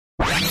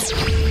Welcome.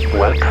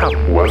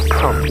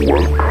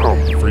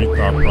 Free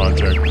Thought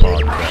Project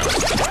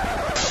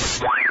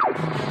Podcast. I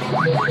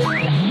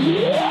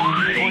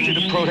don't want you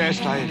to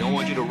protest. I don't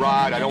want you to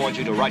riot. I don't want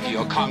you to write to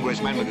your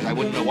congressman because I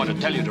wouldn't know what to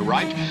tell you to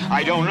write.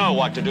 I don't know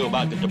what to do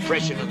about the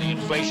depression and the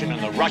inflation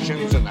and the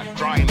Russians and the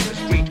crime in the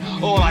street.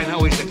 All I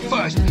know is that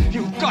first,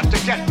 you've got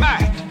to get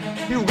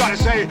mad. You've got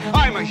to say,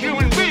 I'm a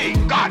human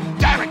being. God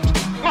damn it.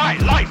 My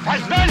life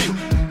has value.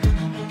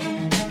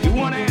 You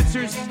want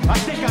answers? I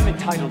think I'm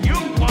entitled. You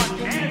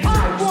want answers?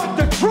 I want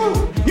the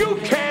truth. You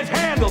can't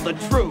handle the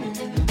truth.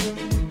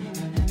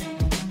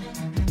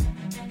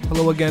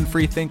 Hello again,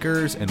 free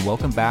thinkers, and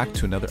welcome back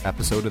to another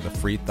episode of the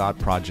Free Thought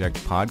Project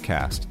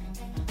podcast.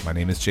 My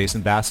name is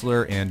Jason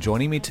Bassler, and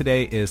joining me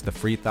today is the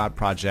Free Thought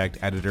Project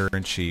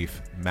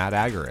editor-in-chief, Matt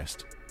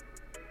Agorist.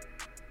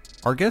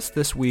 Our guest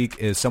this week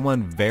is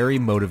someone very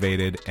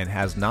motivated and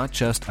has not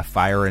just a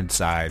fire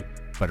inside,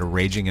 but a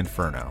raging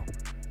inferno.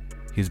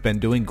 He's been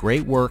doing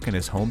great work in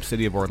his home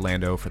city of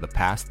Orlando for the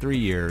past 3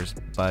 years,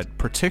 but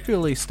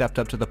particularly stepped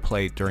up to the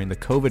plate during the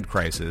COVID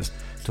crisis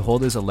to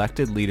hold his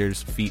elected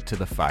leaders' feet to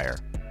the fire.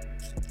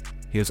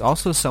 He is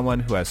also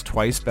someone who has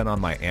twice been on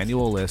my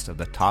annual list of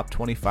the top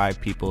 25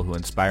 people who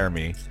inspire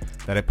me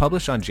that I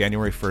publish on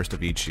January 1st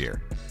of each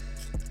year.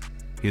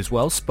 He is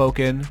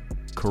well-spoken,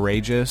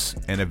 courageous,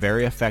 and a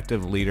very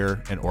effective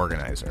leader and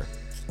organizer.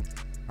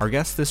 Our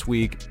guest this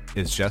week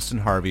is Justin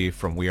Harvey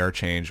from We Are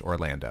Change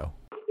Orlando.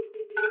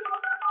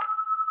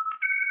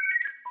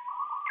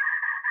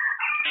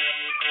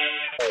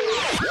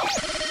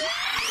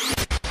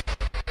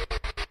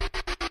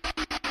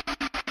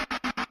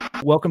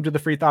 Welcome to the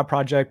Free Thought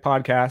Project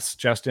podcast,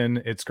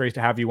 Justin. It's great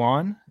to have you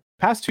on.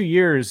 Past 2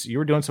 years, you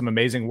were doing some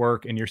amazing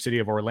work in your city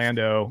of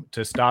Orlando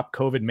to stop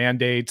COVID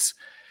mandates,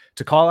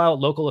 to call out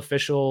local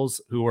officials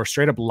who are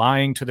straight up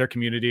lying to their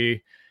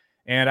community.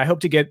 And I hope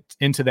to get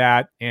into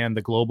that and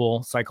the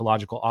global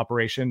psychological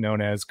operation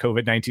known as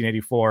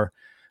COVID-1984.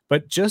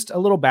 But just a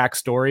little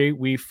backstory.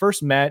 We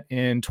first met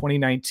in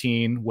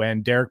 2019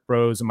 when Derek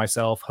Bros and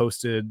myself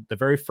hosted the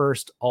very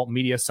first Alt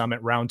Media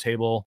Summit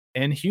Roundtable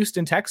in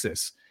Houston,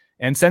 Texas.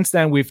 And since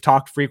then, we've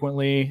talked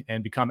frequently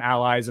and become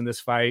allies in this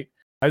fight.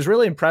 I was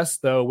really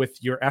impressed, though, with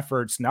your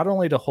efforts, not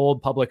only to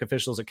hold public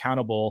officials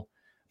accountable,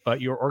 but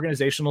your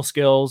organizational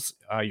skills,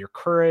 your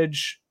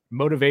courage,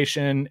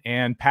 motivation,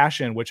 and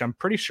passion, which I'm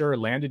pretty sure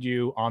landed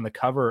you on the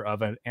cover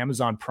of an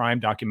Amazon Prime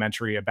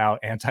documentary about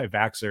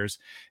anti-vaxxers,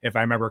 if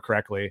I remember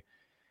correctly.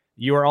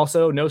 You are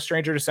also no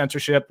stranger to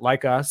censorship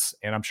like us,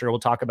 and I'm sure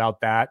we'll talk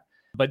about that.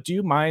 But do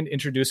you mind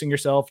introducing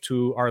yourself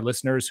to our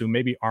listeners who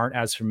maybe aren't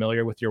as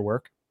familiar with your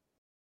work?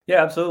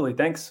 Yeah, absolutely.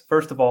 Thanks,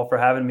 first of all, for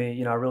having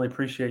me. I really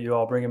appreciate you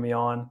all bringing me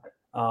on.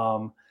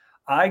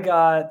 I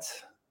got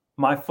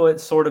my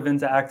foot sort of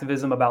into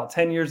activism about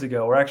 10 years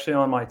ago. We're actually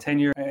on my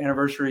 10-year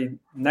anniversary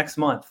next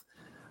month.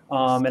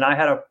 And I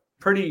had a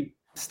pretty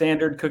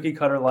standard cookie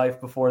cutter life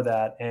before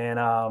that. And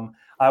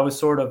I was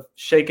sort of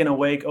shaken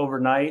awake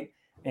overnight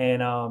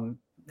and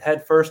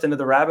head first into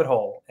the rabbit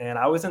hole. And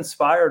I was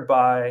inspired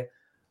by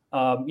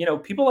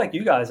people like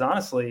you guys,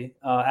 honestly,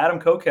 Adam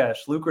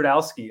Kokesh, Luke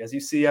Radowski. As you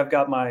see, I've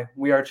got my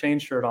We Are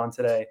Change shirt on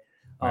today.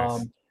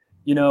 Nice.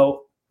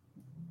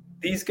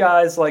 These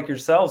guys like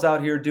yourselves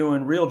out here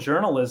doing real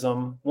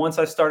journalism. Once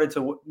I started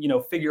to,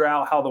 figure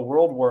out how the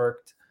world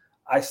worked,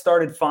 I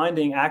started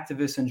finding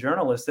activists and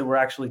journalists that were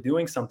actually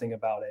doing something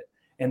about it.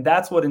 And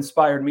that's what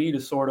inspired me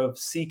to sort of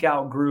seek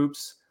out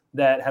groups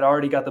that had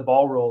already got the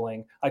ball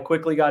rolling. I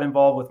quickly got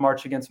involved with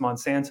March Against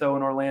Monsanto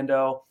in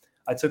Orlando.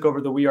 I took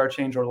over the We Are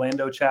Change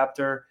Orlando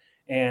chapter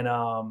and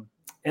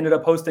ended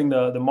up hosting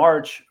the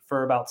march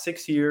for about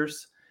 6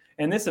 years.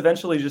 And this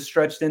eventually just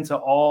stretched into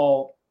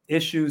all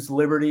issues,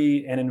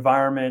 liberty and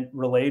environment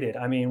related.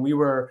 I mean, we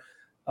were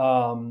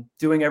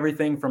doing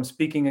everything from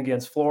speaking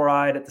against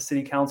fluoride at the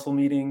city council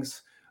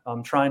meetings,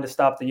 trying to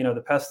stop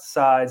the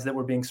pesticides that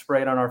were being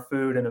sprayed on our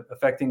food and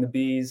affecting the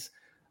bees,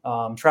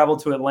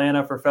 traveled to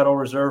Atlanta for Federal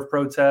Reserve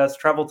protests,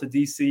 traveled to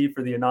DC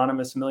for the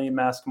anonymous Million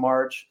Mask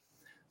March.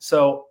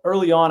 So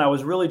early on, I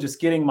was really just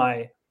getting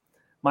my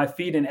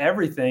feet in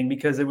everything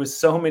because it was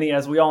so many,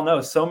 as we all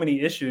know, so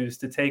many issues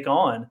to take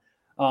on.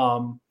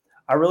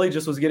 I really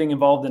just was getting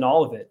involved in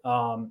all of it.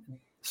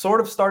 Sort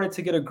of started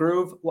to get a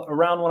groove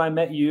around when I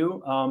met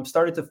you,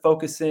 started to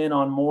focus in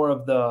on more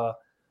of the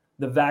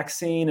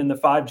vaccine and the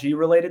 5G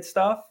related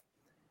stuff.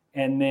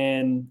 And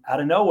then out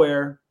of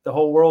nowhere, the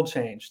whole world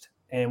changed.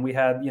 And we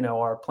had,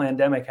 our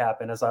plandemic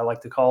happen, as I like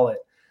to call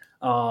it.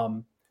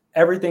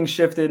 Everything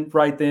shifted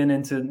right then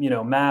into,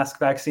 mask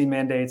vaccine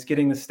mandates,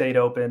 getting the state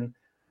open.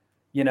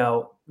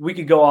 We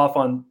could go off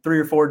on 3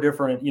 or 4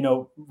 different,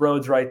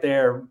 roads right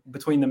there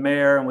between the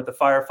mayor and with the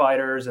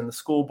firefighters and the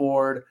school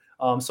board.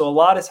 So a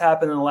lot has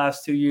happened in the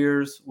last 2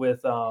 years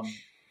with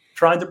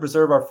trying to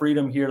preserve our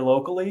freedom here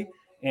locally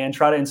and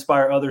try to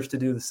inspire others to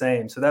do the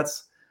same. So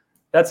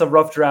that's a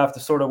rough draft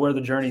of sort of where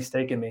the journey's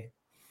taken me.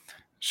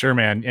 Sure,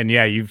 man. And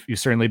yeah, you've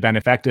certainly been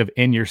effective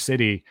in your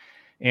city.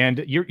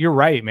 And you're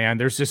right, man.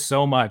 There's just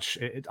so much.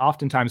 It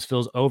oftentimes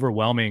feels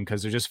overwhelming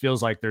because it just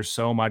feels like there's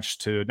so much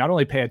to not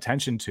only pay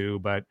attention to,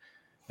 but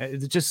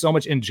It's just so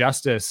much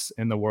injustice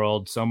in the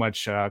world, so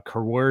much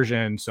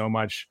coercion, so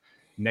much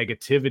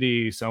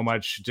negativity, so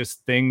much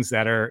just things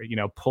that are,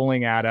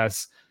 pulling at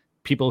us,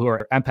 people who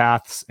are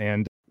empaths,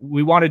 and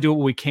we want to do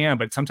what we can,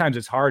 but sometimes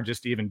it's hard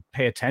just to even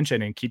pay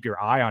attention and keep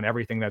your eye on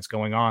everything that's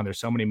going on. There's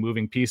so many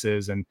moving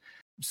pieces. And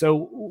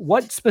so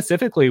what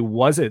specifically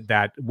was it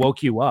that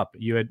woke you up?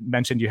 You had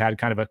mentioned you had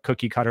kind of a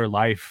cookie cutter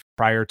life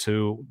prior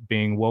to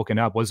being woken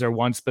up. Was there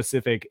one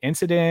specific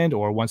incident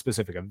or one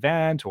specific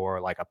event or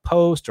like a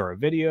post or a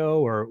video,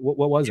 or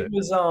what was it? It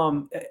was,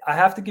 I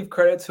have to give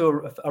credit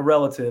to a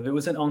relative. It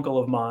was an uncle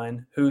of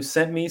mine who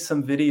sent me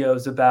some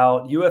videos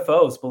about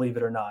UFOs, believe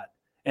it or not.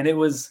 And it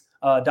was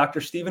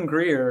Dr. Stephen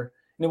Greer.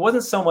 And it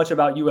wasn't so much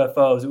about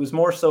UFOs. It was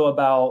more so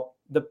about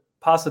the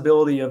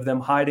possibility of them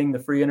hiding the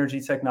free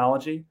energy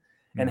technology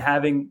and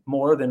having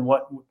more than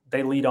what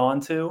they lead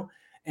on to,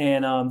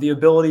 and the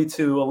ability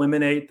to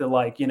eliminate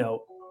the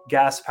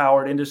gas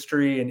powered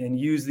industry and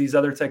use these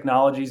other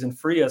technologies and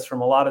free us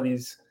from a lot of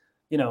these,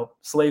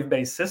 slave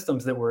based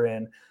systems that we're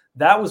in.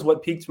 That was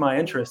what piqued my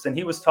interest. And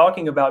he was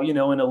talking about,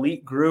 an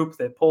elite group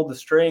that pulled the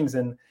strings,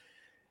 and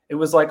it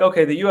was like,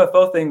 okay, the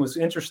UFO thing was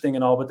interesting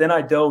and all, but then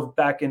I dove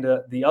back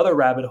into the other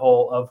rabbit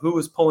hole of who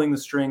was pulling the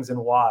strings and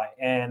why.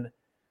 And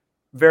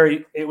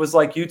it was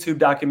like YouTube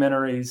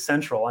documentaries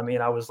central. I mean,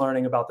 I was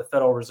learning about the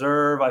Federal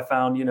Reserve. I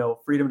found,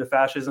 Freedom to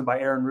Fascism by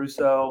Aaron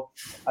Russo.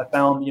 I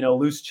found,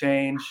 Loose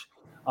Change.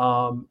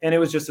 And it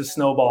was just a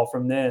snowball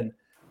from then.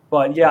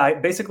 But yeah, I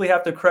basically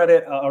have to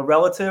credit a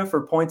relative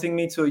for pointing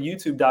me to a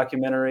YouTube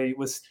documentary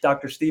with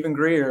Dr. Stephen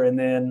Greer. And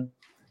then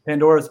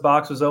Pandora's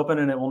box was open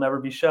and it will never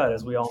be shut,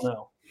 as we all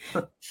know.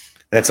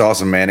 That's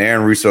awesome, man.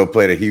 Aaron Russo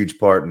played a huge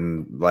part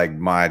in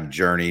my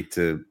journey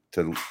to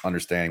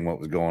understanding what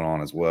was going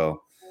on as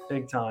well.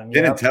 Big time.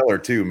 Ben and Teller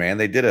too, man.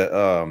 They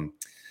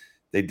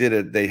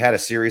had a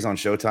series on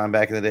Showtime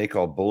back in the day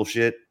called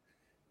Bullshit,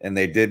 and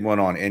they did one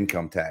on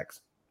income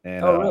tax.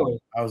 And really?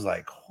 I was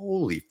like,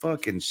 holy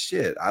fucking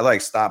shit. I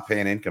stopped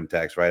paying income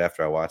tax right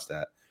after I watched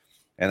that.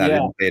 And I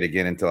didn't pay it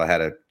again until I had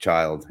a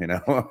child,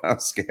 I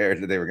was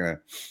scared that they were going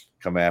to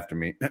come after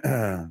me.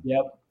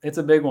 Yep. It's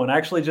a big one. I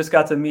actually just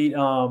got to meet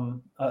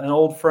an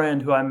old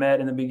friend who I met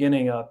in the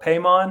beginning,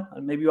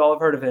 Paymon. Maybe you all have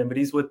heard of him, but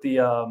he's with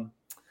the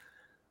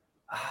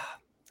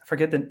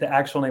forget the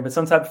actual name, but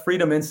some type of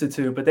Freedom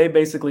Institute, but they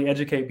basically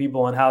educate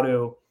people on how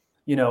to,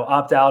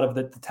 opt out of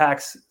the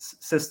tax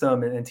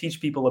system and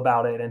teach people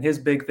about it. And his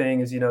big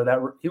thing is,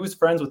 that he was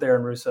friends with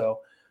Aaron Russo.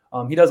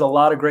 He does a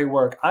lot of great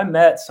work. I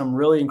met some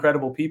really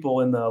incredible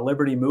people in the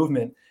Liberty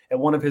movement at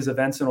one of his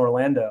events in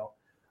Orlando.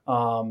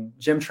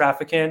 Jim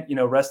Trafficant,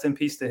 rest in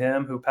peace to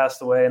him, who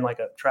passed away in a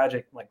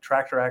tragic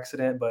tractor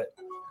accident, but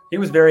he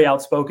was very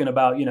outspoken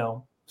about,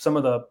 some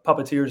of the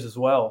puppeteers as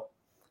well.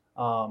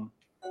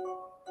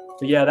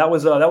 But yeah, that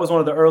was one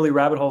of the early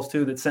rabbit holes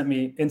too that sent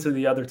me into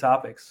the other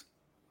topics.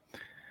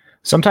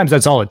 Sometimes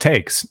that's all it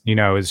takes,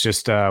 is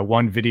just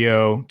one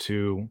video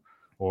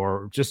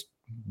or just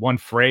one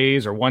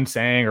phrase or one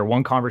saying or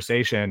one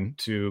conversation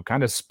to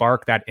kind of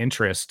spark that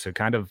interest, to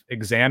kind of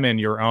examine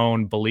your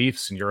own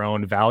beliefs and your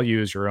own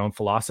values, your own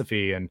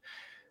philosophy. And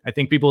I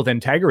think people with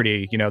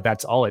integrity,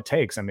 that's all it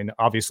takes. I mean,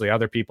 obviously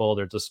other people,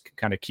 they're just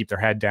kind of keep their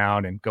head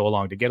down and go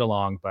along to get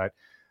along. But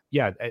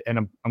yeah,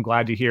 and I'm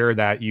glad to hear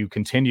that you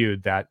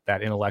continued that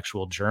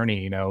intellectual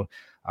journey,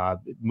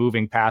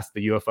 moving past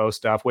the UFO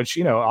stuff, which,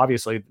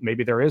 obviously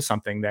maybe there is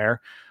something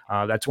there.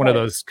 That's one of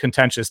those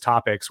contentious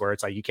topics where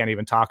it's like you can't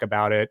even talk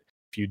about it.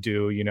 If you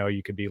do,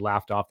 you could be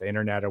laughed off the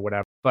internet or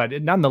whatever.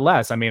 But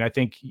nonetheless, I mean, I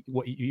think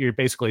what you're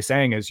basically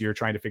saying is you're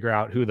trying to figure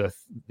out who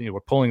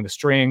were pulling the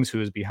strings,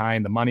 who is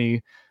behind the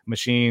money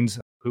machines,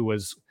 who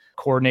was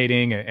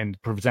coordinating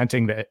and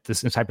presenting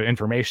this type of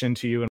information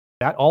to you. And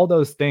that all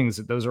those things,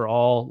 those are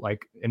all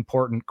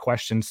important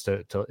questions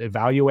to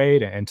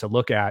evaluate and to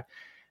look at.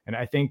 And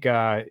I think,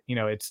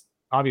 it's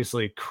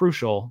obviously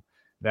crucial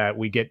that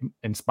we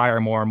inspire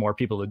more and more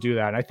people to do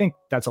that. And I think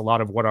that's a lot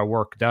of what our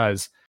work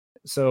does.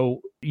 So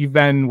you've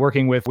been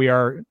working with We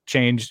Are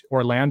Change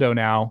Orlando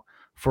now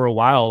for a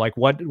while.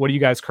 What are you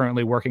guys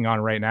currently working on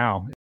right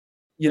now?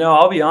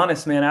 I'll be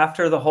honest, man,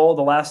 after the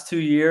last 2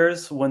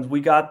 years, when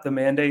we got the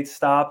mandate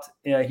stopped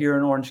here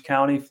in Orange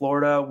County,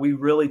 Florida, we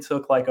really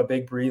took a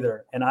big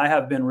breather. And I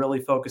have been really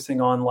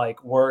focusing on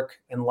work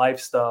and life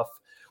stuff.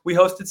 We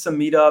hosted some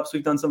meetups.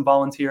 We've done some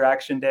volunteer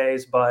action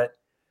days, but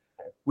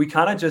we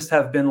kind of just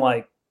have been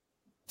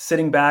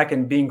sitting back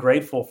and being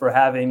grateful for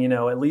having,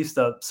 at least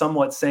a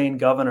somewhat sane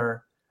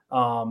governor,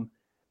 and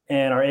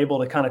are able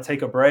to kind of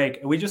take a break.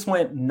 We just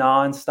went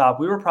nonstop.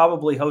 We were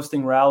probably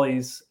hosting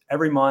rallies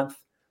every month,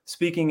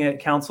 speaking at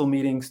council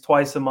meetings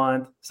twice a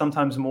month,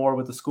 sometimes more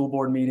with the school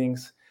board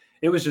meetings.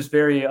 It was just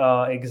very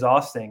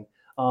exhausting.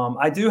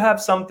 I do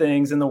have some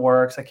things in the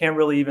works. I can't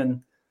really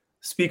even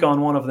speak on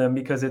one of them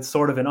because it's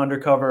sort of an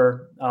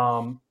undercover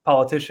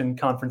politician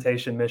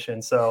confrontation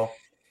mission. So,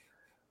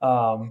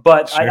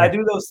 but sure. I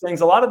do those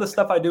things. A lot of the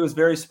stuff I do is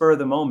very spur of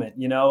the moment.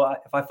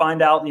 If I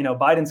find out,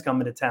 Biden's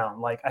coming to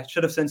town, I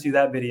should have sent you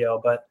that video,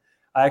 but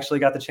I actually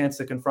got the chance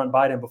to confront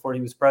Biden before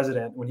he was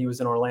president when he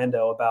was in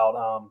Orlando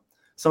about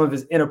some of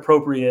his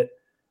inappropriate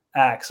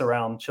acts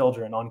around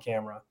children on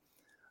camera.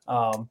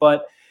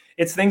 But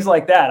it's things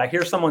like that. I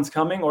hear someone's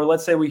coming, or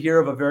let's say we hear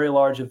of a very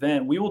large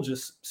event, we will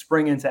just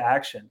spring into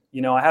action.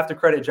 I have to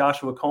credit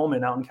Joshua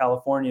Coleman out in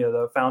California,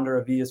 the founder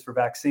of V is for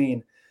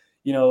Vaccine.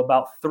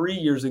 About 3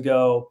 years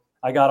ago,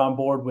 I got on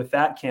board with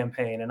that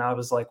campaign, and I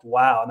was like,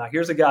 wow, now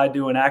here's a guy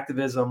doing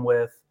activism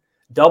with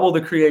double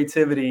the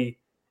creativity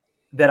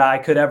that I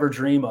could ever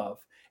dream of.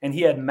 And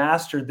he had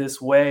mastered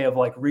this way of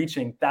like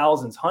reaching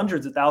thousands,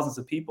 hundreds of thousands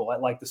of people at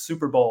like the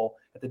Super Bowl,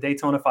 at the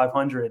Daytona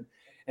 500,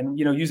 and,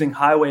 using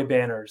highway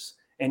banners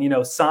and,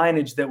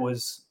 signage that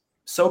was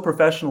so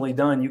professionally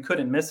done, you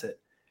couldn't miss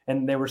it.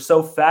 And they were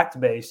so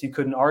fact-based, you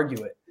couldn't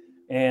argue it.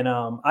 And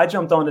I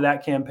jumped onto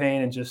that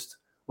campaign and just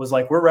was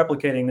like, we're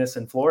replicating this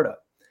in Florida.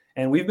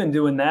 And we've been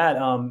doing that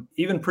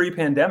even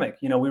pre-pandemic.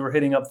 We were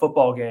hitting up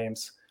football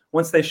games.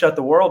 Once they shut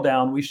the world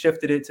down, we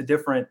shifted it to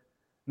different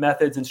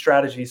methods and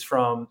strategies,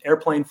 from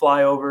airplane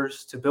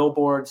flyovers to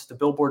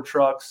billboard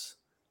trucks,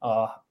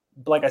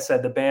 like I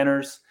said, the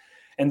banners.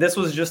 And this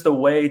was just a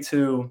way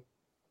to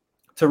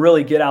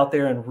really get out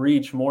there and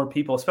reach more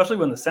people, especially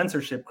when the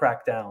censorship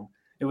cracked down.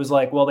 It was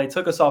like, well, they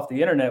took us off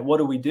the internet. What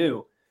do we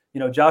do?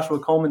 Joshua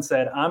Coleman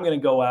said, I'm going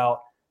to go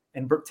out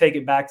and take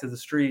it back to the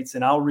streets,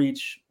 and I'll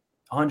reach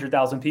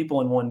 100,000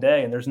 people in one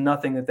day. And there's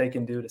nothing that they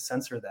can do to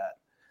censor that.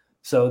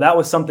 So that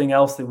was something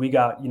else that we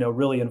got,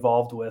 really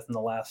involved with in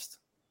the last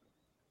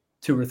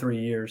 2 or 3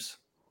 years.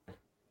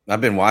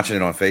 I've been watching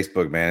it on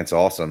Facebook, man. It's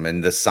awesome.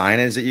 And the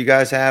signage that you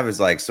guys have is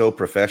like so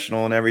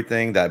professional and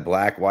everything, that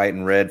black, white,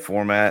 and red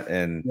format,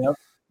 and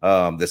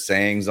the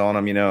sayings on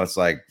them, it's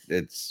like,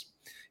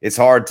 it's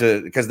hard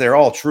to, because they're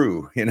all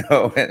true,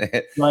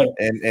 Right.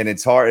 And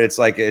it's hard. It's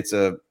like, it's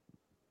a,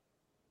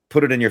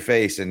 put it in your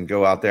face and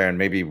go out there and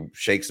maybe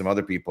shake some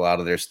other people out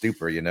of their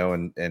stupor,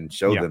 and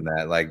show them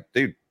that, like,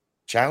 dude,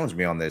 challenge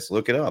me on this,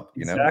 look it up,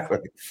 Exactly.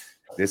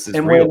 This is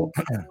real.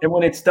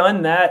 When it's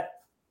done that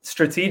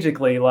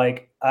strategically,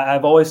 like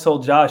I've always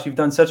told Josh, you've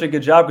done such a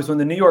good job, because when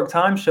the New York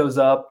Times shows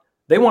up,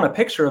 they want a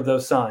picture of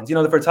those signs.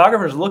 The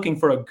photographer's looking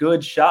for a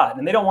good shot,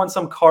 and they don't want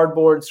some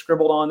cardboard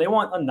scribbled on. They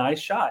want a nice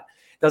shot.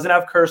 It doesn't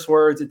have curse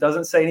words. It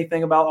doesn't say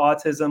anything about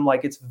autism.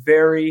 Like, it's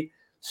very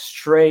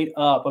straight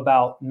up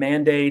about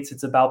mandates.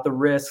 It's about the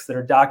risks that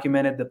are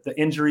documented, the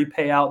injury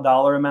payout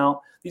dollar amount.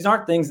 These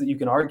aren't things that you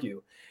can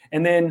argue.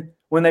 And then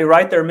when they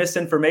write their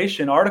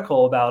misinformation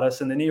article about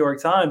us in the New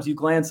York Times, you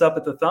glance up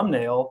at the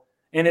thumbnail,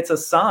 and it's a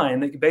sign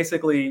that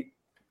basically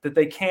that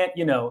they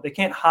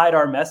can't hide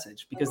our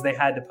message, because they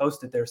had to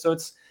post it there. So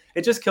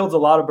it just kills a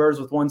lot of birds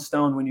with one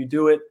stone when you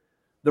do it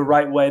the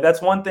right way.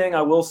 That's one thing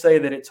I will say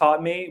that it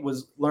taught me,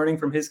 was learning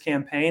from his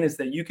campaign, is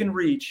that you can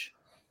reach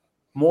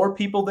more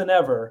people than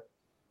ever,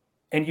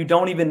 and you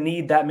don't even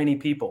need that many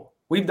people.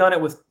 We've done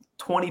it with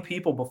 20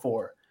 people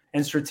before,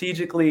 and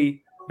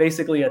strategically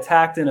basically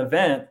attacked an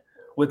event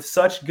with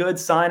such good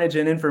signage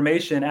and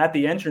information at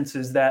the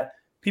entrances that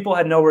people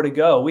had nowhere to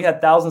go. We had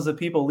thousands of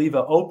people leave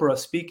an Oprah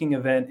speaking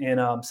event in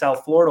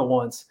South Florida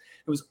once.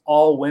 It was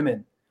all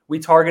women. We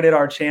targeted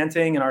our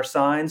chanting and our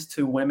signs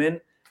to women,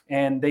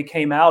 and they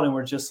came out and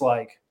were just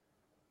like,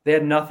 they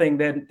had nothing.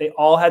 They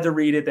all had to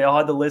read it. They all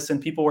had to listen.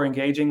 People were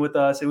engaging with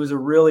us. It was a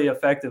really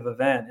effective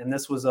event. And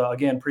this was,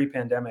 again,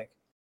 pre-pandemic.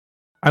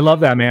 I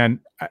love that, man.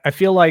 I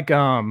feel like,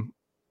 and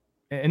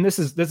this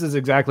is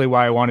exactly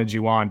why I wanted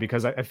you on,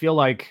 because I feel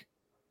like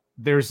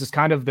there's this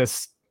kind of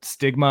this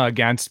stigma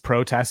against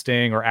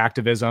protesting or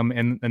activism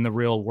in the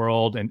real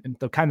world, and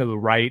the kind of the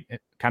right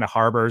kind of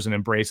harbors and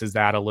embraces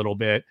that a little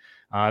bit,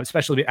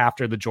 especially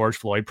after the George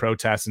Floyd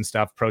protests and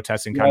stuff.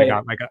 Protesting kind of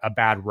got like a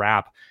bad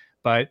rap.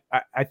 But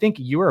I think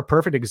you're a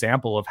perfect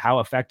example of how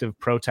effective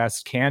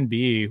protests can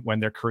be when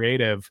they're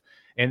creative,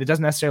 and it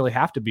doesn't necessarily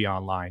have to be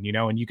online,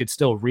 and you could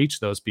still reach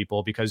those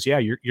people, because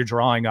you're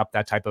drawing up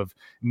that type of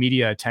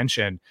media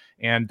attention.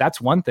 And that's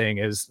one thing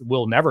is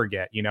we'll never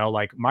get,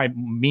 like my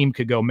meme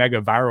could go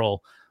mega viral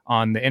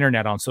on the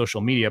internet, on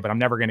social media, but I'm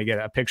never going to get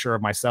a picture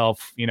of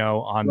myself,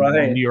 on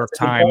the New York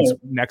Times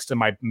next to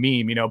my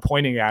meme,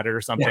 pointing at it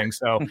or something.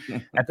 So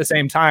at the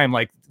same time,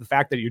 like the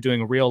fact that you're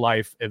doing real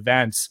life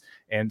events,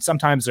 and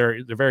sometimes they're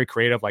very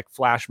creative, like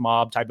flash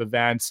mob type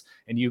events.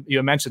 And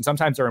you mentioned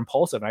sometimes they're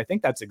impulsive. And I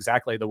think that's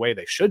exactly the way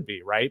they should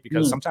be, right?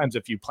 Because sometimes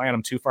if you plan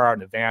them too far out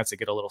in advance, they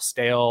get a little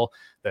stale,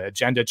 the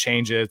agenda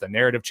changes, the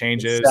narrative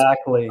changes.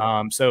 Exactly.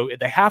 So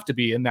they have to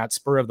be in that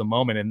spur of the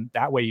moment. And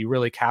that way you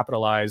really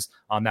capitalize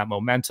on that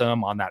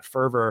momentum, on that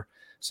fervor.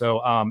 So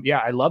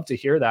I love to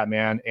hear that,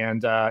 man.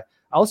 And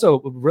I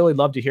also really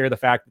love to hear the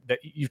fact that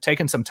you've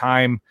taken some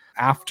time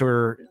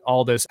after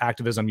all this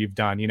activism you've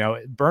done.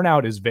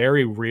 Burnout is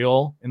very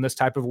real in this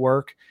type of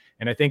work.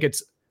 And I think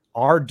it's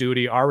our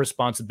duty, our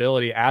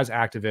responsibility as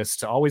activists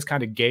to always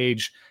kind of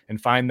gauge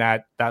and find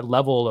that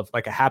level of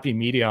like a happy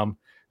medium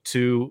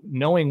to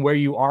knowing where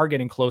you are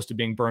getting close to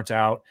being burnt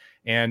out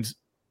and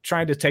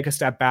trying to take a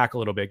step back a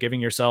little bit,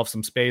 giving yourself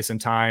some space and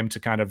time to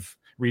kind of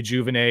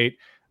rejuvenate,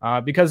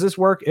 because this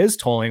work is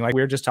tolling, like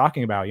we were just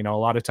talking about. A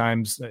lot of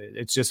times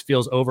it just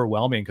feels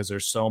overwhelming because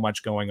there's so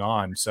much going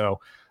on. So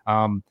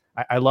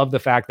I love the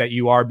fact that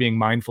you are being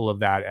mindful of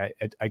that.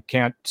 I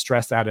can't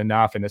stress that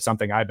enough. And it's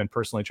something I've been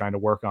personally trying to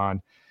work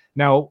on.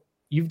 Now,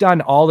 you've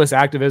done all this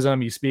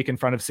activism. You speak in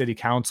front of city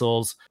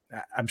councils.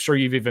 I'm sure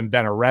you've even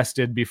been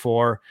arrested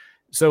before.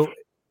 So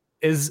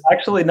is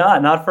actually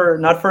not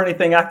for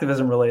anything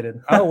activism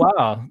related. Oh,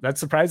 wow. That's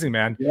surprising,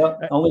 man. Yeah.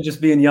 Only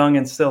just being young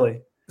and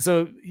silly.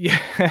 So,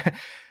 yeah.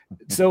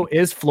 So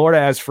is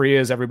Florida as free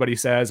as everybody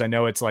says? I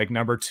know it's like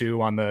number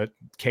 2 on the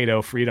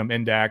Cato Freedom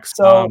Index.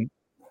 So,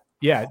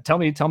 yeah, tell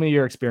me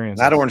your experience.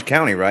 Not Orange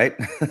County, right?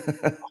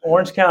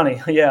 Orange County.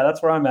 Yeah,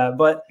 that's where I'm at.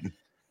 But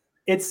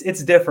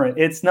it's different.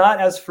 It's not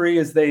as free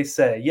as they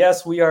say.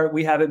 Yes, we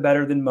have it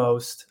better than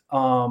most.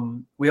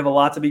 We have a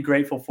lot to be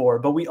grateful for,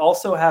 but we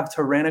also have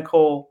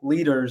tyrannical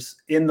leaders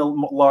in the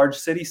large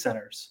city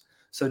centers.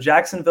 So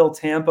Jacksonville,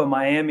 Tampa,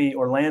 Miami,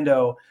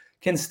 Orlando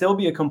can still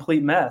be a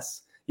complete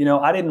mess.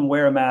 I didn't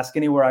wear a mask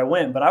anywhere I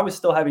went, but I was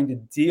still having to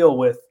deal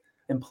with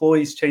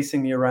employees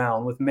chasing me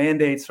around, with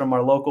mandates from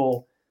our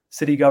local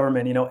city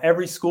government.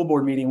 Every school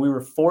board meeting, we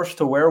were forced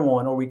to wear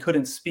one or we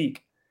couldn't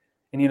speak.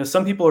 And,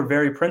 some people are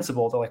very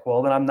principled. They're like,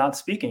 well, then I'm not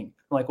speaking.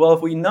 I'm like, well,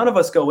 if none of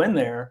us go in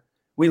there,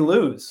 we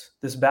lose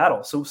this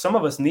battle. So some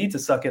of us need to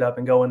suck it up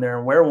and go in there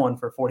and wear one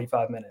for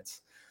 45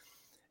 minutes.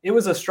 It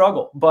was a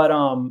struggle, but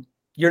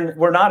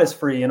we're not as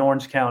free in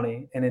Orange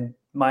County and in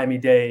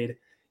Miami-Dade,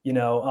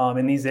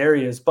 in these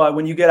areas. But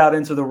when you get out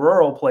into the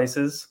rural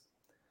places,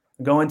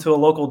 go into a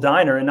local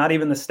diner, and not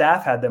even the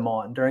staff had them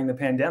on during the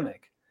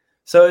pandemic.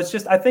 So it's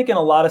just, I think in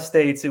a lot of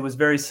states, it was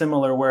very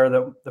similar, where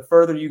the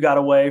further you got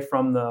away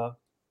from the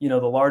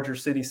larger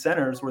city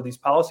centers where these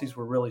policies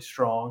were really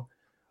strong,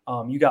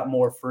 you got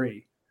more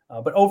free.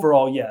 But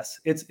overall, yes,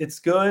 it's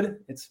good.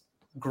 It's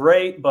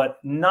great, but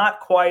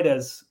not quite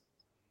as,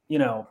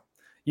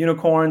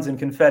 unicorns and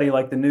confetti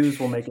like the news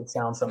will make it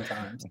sound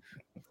sometimes.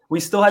 We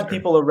still had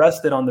people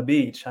arrested on the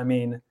beach. I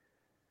mean,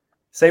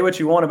 say what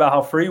you want about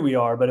how free we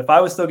are, but if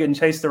I was still getting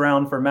chased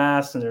around for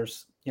masks and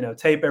there's,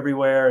 tape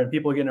everywhere and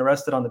people getting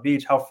arrested on the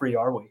beach, how free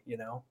are we,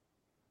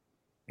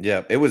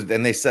 Yeah, it was.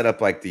 And they set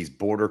up like these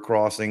border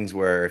crossings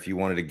where if you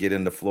wanted to get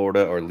into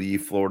Florida or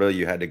leave Florida,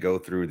 you had to go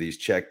through these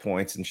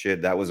checkpoints and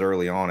shit. That was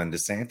early on, and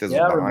DeSantis was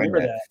behind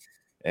that.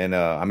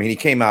 And he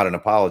came out and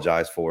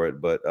apologized for it.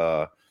 But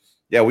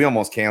yeah, we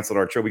almost canceled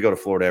our trip. We go to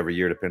Florida every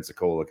year to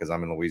Pensacola because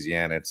I'm in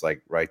Louisiana. It's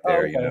like right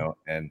there,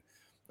 And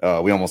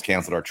we almost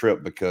canceled our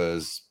trip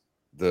because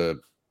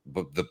the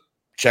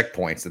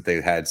checkpoints that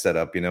they had set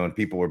up, and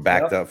people were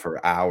backed up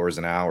for hours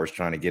and hours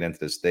trying to get into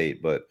the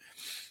state. But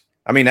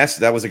I mean,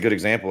 that was a good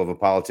example of a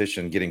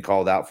politician getting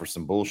called out for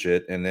some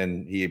bullshit, and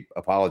then he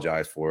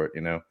apologized for it.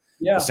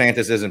 Yeah.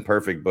 DeSantis isn't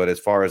perfect, but as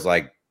far as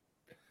like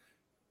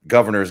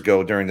governors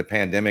go during the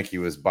pandemic, he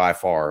was by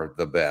far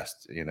the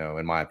best, in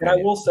my opinion. And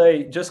I will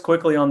say, just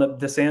quickly on the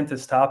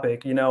DeSantis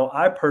topic,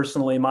 I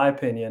personally, my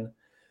opinion,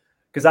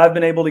 because I've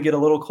been able to get a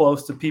little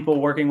close to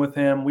people working with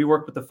him. We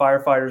worked with the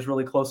firefighters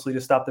really closely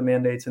to stop the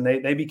mandates, and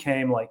they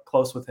became like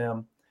close with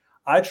him.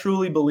 I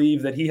truly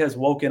believe that he has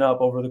woken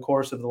up over the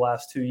course of the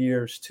last 2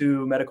 years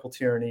to medical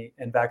tyranny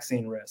and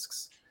vaccine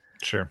risks.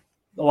 Sure.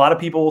 A lot of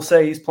people will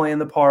say he's playing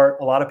the part.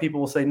 A lot of people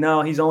will say,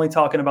 no, he's only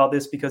talking about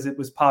this because it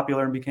was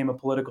popular and became a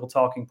political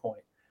talking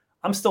point.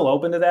 I'm still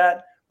open to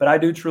that, but I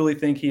do truly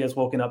think he has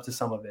woken up to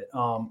some of it.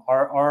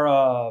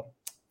 Our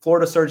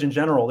Florida Surgeon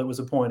General that was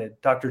appointed,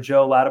 Dr.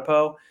 Joe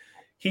Latipo,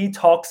 he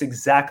talks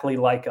exactly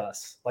like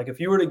us. Like if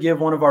you were to give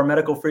one of our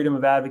medical freedom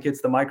of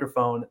advocates the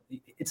microphone,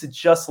 it's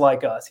just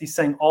like us. He's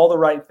saying all the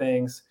right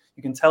things.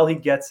 You can tell he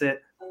gets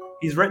it.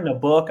 He's written a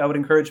book I would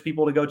encourage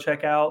people to go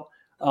check out.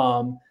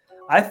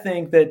 I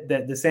think that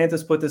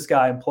DeSantis put this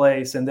guy in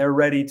place and they're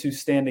ready to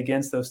stand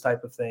against those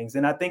type of things.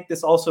 And I think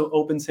this also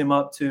opens him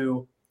up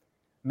to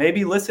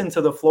maybe listen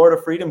to the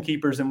Florida Freedom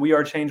Keepers and We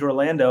Are Change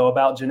Orlando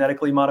about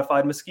genetically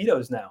modified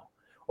mosquitoes now,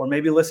 or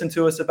maybe listen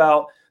to us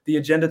about the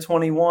Agenda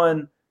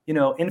 21,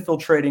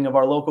 infiltrating of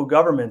our local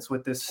governments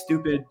with this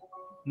stupid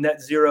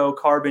net zero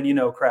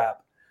carbon,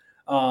 crap.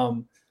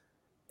 And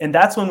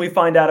that's when we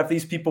find out if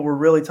these people were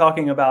really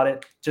talking about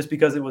it just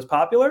because it was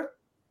popular,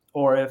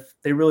 or if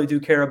they really do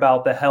care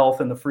about the health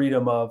and the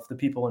freedom of the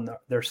people in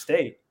their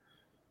state.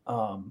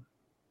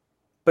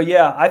 But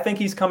yeah, I think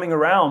he's coming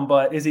around,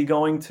 but is he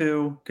going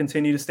to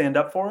continue to stand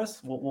up for us?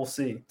 We'll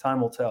see.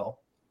 Time will tell.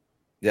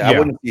 Yeah, I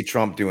wouldn't see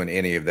Trump doing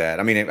any of that.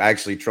 I mean,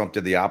 actually, Trump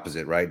did the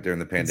opposite, right? During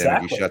the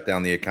pandemic, He shut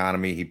down the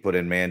economy. He put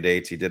in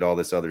mandates. He did all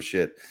this other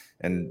shit.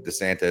 And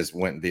DeSantis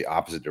went the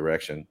opposite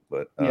direction.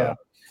 But yeah.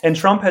 And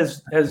Trump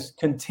has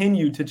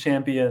continued to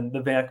champion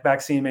the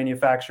vaccine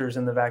manufacturers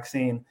and the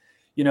vaccine.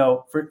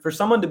 For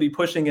someone to be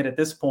pushing it at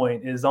this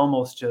point is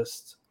almost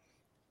just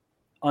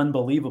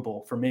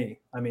unbelievable for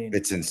me. I mean,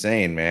 it's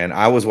insane, man.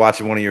 I was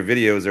watching one of your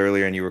videos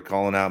earlier and you were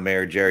calling out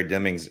Mayor Jared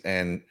Demings,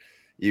 and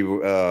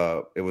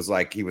it was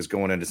like he was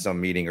going into some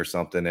meeting or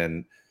something,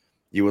 and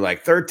you were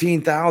like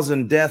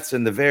 13,000 deaths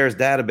in the VAERS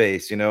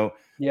database,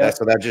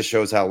 So that just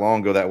shows how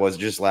long ago that was,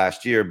 just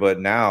last year. But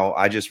now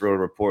I just wrote a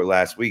report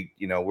last week.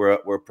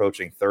 We're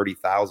approaching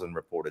 30,000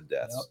 reported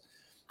deaths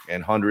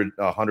and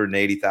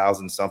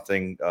 180,000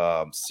 something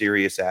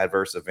serious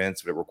adverse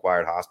events that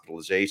required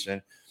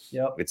hospitalization.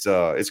 Yep.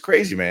 It's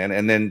crazy, man.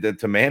 And then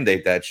to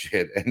mandate that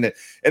shit.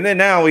 And then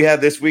now we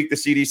have this week, the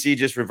CDC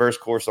just reversed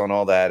course on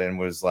all that and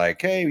was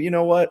like, hey, you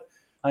know what?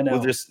 I know.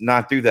 We'll just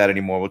not do that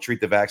anymore. We'll treat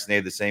the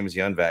vaccinated the same as the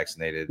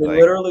unvaccinated. They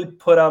literally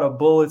put out a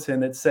bulletin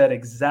that said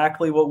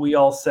exactly what we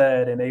all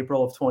said in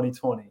April of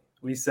 2020.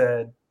 We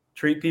said,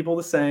 treat people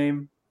the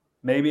same,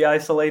 maybe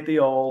isolate the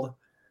old.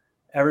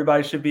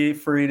 Everybody should be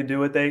free to do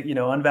what they,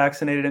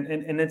 unvaccinated.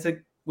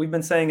 And we've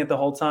been saying it the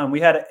whole time.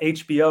 We had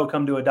HBO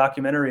come do a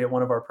documentary at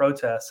one of our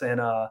protests, and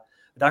the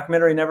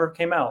documentary never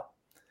came out.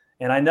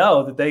 And I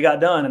know that they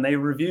got done and they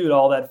reviewed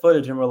all that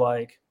footage and were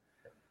like,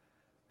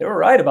 they were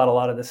right about a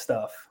lot of this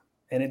stuff.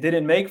 And it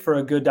didn't make for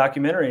a good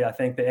documentary, I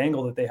think, the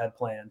angle that they had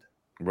planned.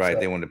 Right.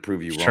 They wanted to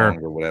prove you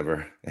wrong or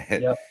whatever.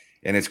 Yep.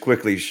 And it's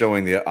quickly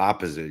showing the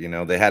opposite.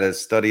 They had a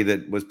study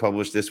that was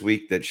published this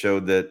week that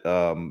showed that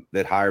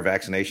that higher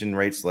vaccination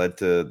rates led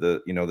to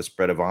the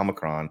spread of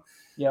Omicron.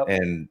 Yep.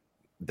 And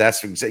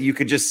you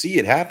could just see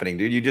it happening,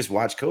 dude. You just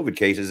watch COVID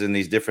cases in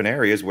these different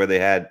areas where they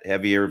had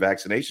heavier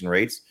vaccination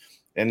rates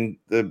and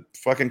the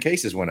fucking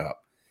cases went up.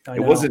 It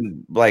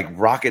wasn't like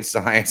rocket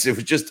science. It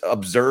was just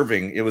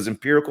observing. It was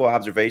empirical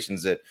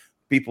observations that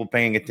people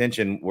paying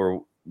attention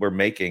were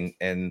making,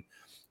 and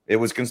it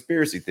was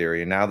conspiracy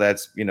theory. And now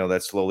that's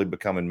slowly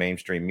becoming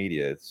mainstream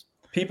media. It's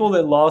people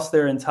that lost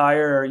their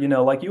entire,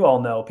 like you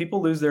all know,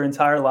 people lose their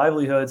entire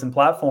livelihoods and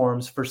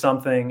platforms for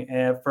something,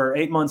 and for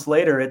 8 months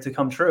later it to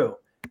come true.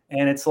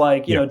 And it's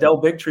like, Del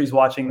Bigtree's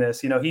watching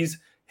this.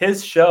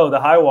 His show,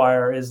 The High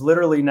Wire, is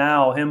literally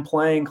now him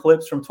playing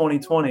clips from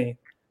 2020.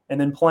 And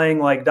then playing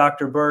like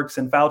Dr. Birx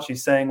and Fauci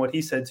saying what he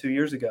said 2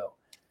 years ago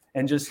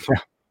and just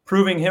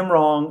proving him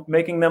wrong,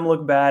 making them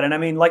look bad. And I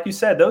mean, like you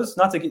said, those,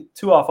 not to get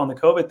too off on the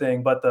COVID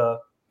thing, but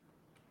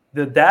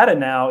the data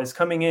now is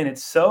coming in.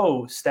 It's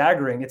so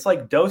staggering. It's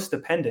like dose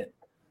dependent.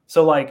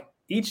 So like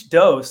each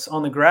dose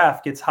on the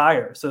graph gets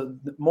higher. So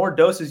the more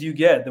doses you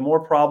get, the more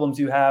problems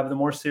you have, the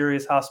more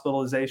serious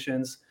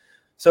hospitalizations.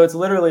 So it's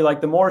literally like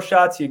the more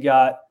shots you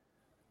got,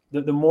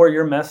 the more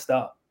you're messed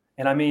up.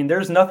 And I mean,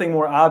 there's nothing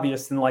more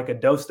obvious than like a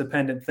dose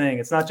dependent thing.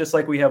 It's not just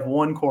like we have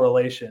one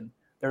correlation.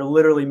 They're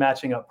literally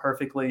matching up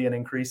perfectly and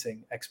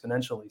increasing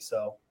exponentially.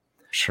 So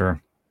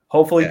sure.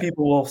 Hopefully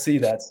people will see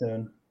that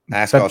soon.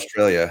 Ask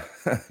Australia.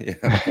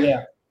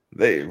 Yeah.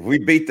 We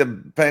beat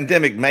the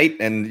pandemic, mate.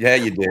 And yeah,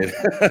 you did.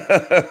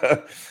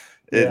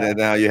 And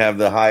now you have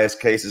the highest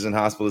cases and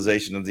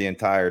hospitalization of the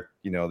entire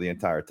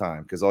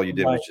time. Because all you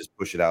did was just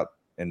push it out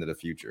into the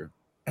future.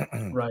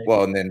 Right.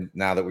 Well, and then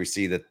now that we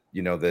see that,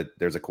 that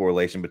there's a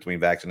correlation between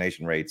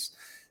vaccination rates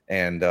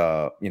and,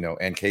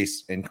 and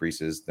case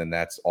increases, then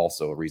that's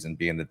also a reason,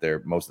 being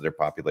that most of their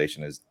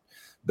population is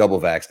double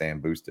vaxxed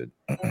and boosted.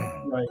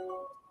 Right.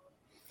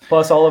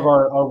 Plus all of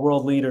our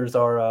world leaders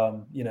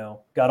are,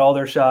 got all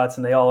their shots,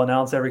 and they all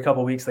announce every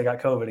couple of weeks they got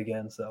COVID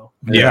again. So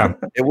yeah,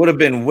 it would have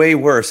been way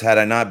worse had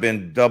I not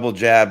been double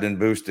jabbed and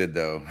boosted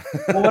though.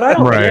 Well, what I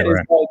don't get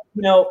is like,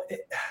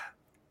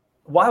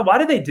 why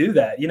did they do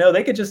that?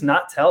 They could just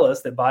not tell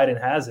us that Biden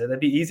has it. That'd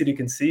be easy to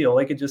conceal.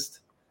 They could just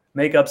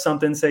make up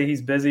something, say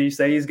he's busy,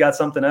 say he's got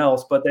something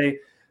else, but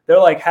they're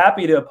like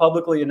happy to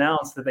publicly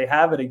announce that they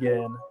have it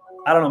again.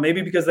 I don't know,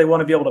 maybe because they want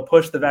to be able to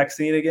push the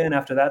vaccine again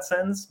after that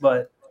sentence,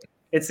 but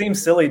it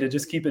seems silly to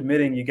just keep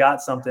admitting you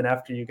got something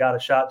after you got a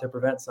shot to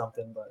prevent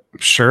something. But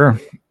sure.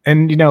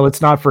 And,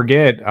 let's not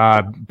forget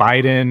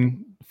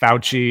Biden,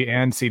 Fauci,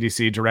 and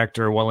CDC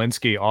Director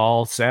Walensky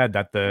all said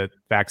that the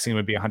vaccine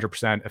would be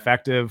 100%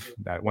 effective,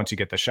 that once you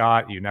get the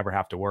shot, you never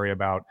have to worry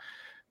about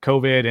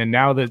COVID. And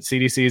now the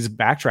CDC is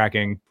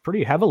backtracking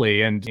pretty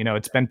heavily. And,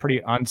 it's been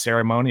pretty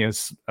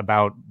unceremonious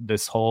about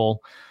this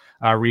whole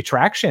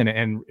retraction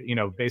and,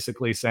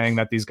 basically saying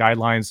that these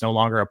guidelines no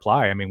longer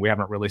apply. I mean, we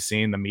haven't really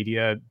seen the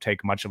media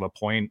take much of a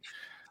point,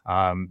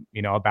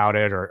 about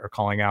it or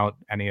calling out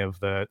any of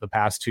the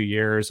past 2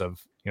 years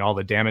of, all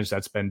the damage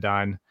that's been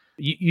done.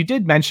 You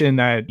did mention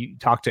that you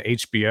talked to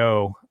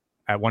HBO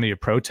at one of your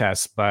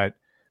protests, but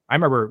I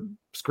remember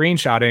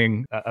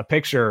screenshotting a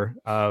picture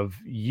of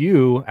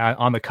you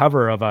on the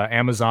cover of an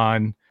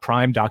Amazon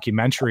Prime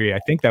documentary. I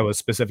think that was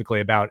specifically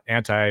about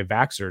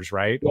anti-vaxxers,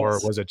 right? Yes. Or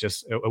was it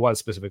just, it was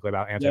specifically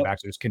about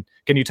anti-vaxxers. Yep.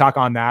 Can you talk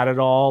on that at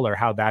all, or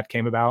how that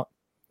came about?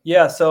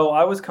 Yeah, so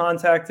I was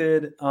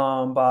contacted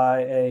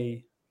by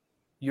a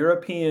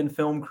European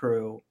film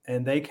crew,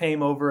 and they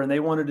came over and they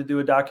wanted to do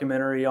a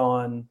documentary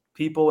on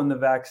people in the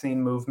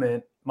vaccine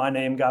movement. My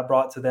name got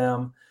brought to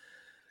them.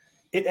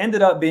 It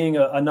ended up being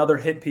another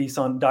hit piece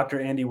on Dr.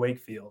 Andy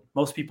Wakefield.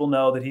 Most people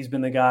know that he's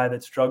been the guy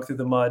that's drug through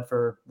the mud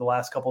for the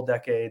last couple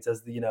decades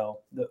as the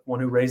one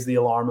who raised the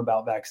alarm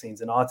about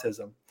vaccines and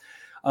autism.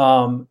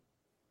 I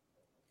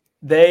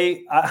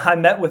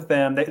met with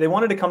them. They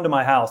wanted to come to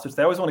my house, which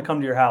they always want to come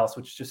to your house,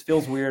 which just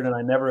feels weird, and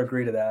I never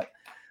agree to that.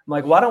 I'm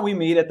like, why don't we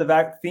meet at the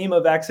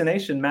FEMA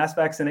vaccination, mass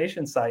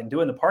vaccination site and do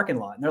it in the parking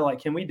lot? And they're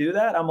like, can we do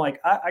that? I'm like,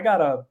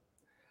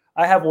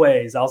 I have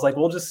ways. I was like,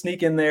 we'll just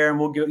sneak in there and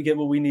we'll get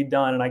what we need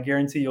done. And I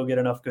guarantee you'll get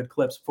enough good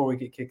clips before we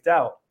get kicked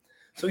out.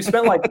 So we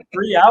spent like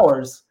 3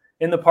 hours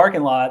in the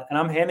parking lot, and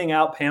I'm handing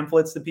out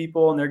pamphlets to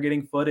people and they're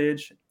getting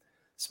footage.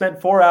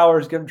 Spent 4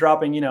 hours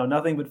dropping,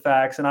 nothing but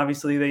facts. And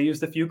obviously they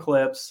used a few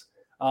clips.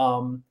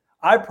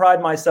 I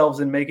pride myself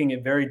in making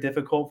it very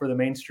difficult for the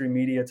mainstream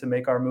media to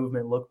make our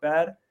movement look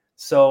bad.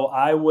 So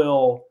I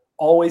will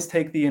always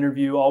take the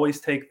interview,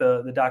 always take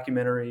the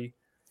documentary,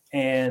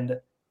 and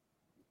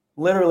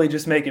literally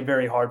just make it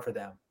very hard for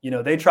them.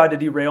 They tried to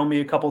derail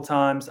me a couple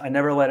times. I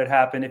never let it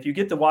happen. If you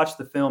get to watch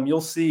the film,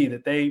 you'll see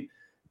that they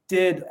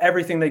did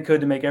everything they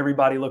could to make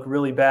everybody look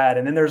really bad.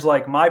 And then there's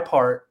like my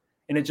part,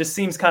 and it just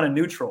seems kind of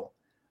neutral.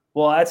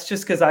 Well, that's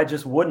just because I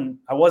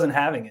wasn't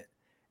having it.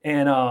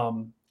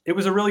 And it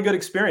was a really good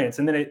experience.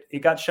 And then it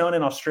got shown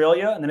in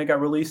Australia, and then it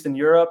got released in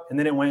Europe, and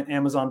then it went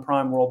Amazon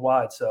Prime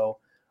worldwide. So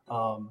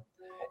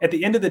at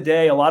the end of the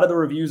day, a lot of the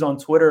reviews on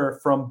Twitter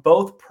from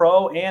both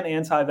pro and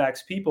anti-vax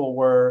people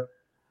were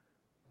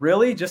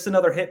really just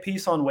another hit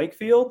piece on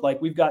Wakefield. Like,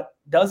 we've got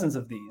dozens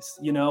of these,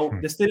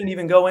 this didn't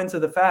even go into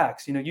the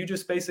facts. You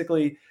just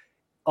basically,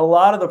 a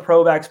lot of the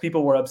pro-vax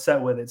people were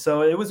upset with it.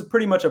 So it was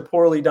pretty much a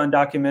poorly done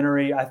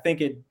documentary. I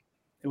think it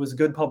was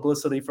good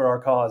publicity for our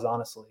cause,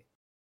 honestly.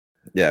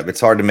 Yeah, it's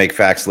hard to make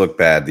facts look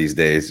bad these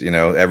days.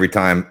 Every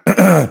time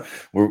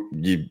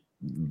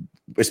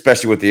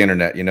especially with the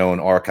internet, and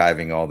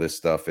archiving all this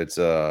stuff, it's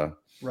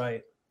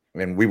right. I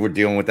mean, we were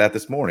dealing with that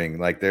this morning.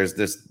 Like, there's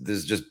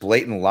just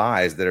blatant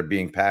lies that are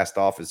being passed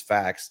off as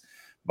facts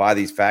by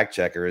these fact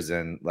checkers.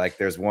 And like,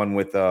 there's one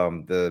with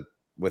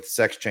with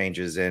sex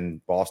changes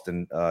in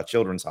Boston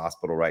Children's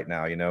Hospital right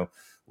now.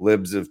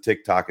 Libs of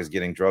TikTok is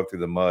getting drugged through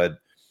the mud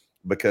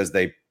because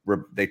they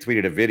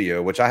tweeted a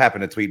video, which I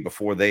happened to tweet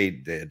before they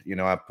did.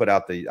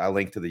 I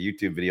linked to the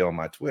YouTube video on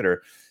my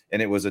Twitter, and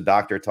it was a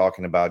doctor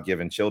talking about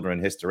giving children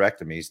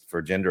hysterectomies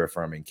for gender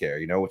affirming care,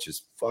 which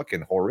is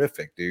fucking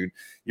horrific, dude.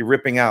 You're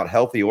ripping out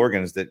healthy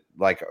organs that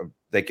like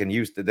they can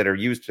use that are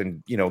used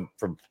in,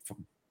 for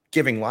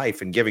giving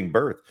life and giving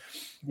birth.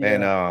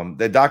 Yeah. And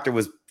the doctor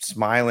was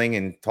smiling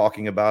and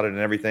talking about it and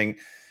everything,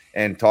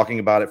 and talking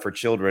about it for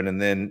children.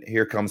 And then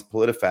here comes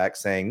PolitiFact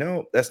saying,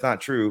 no, that's not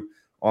true.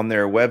 On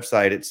their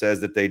website, it says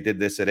that they did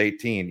this at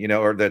 18,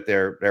 or that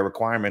their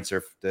requirements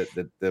are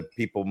that the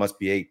people must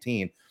be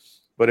 18.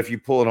 But if you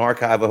pull an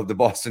archive of the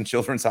Boston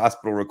Children's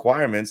Hospital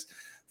requirements,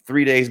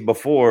 3 days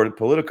before the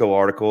Politico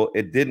article,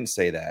 it didn't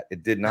say that.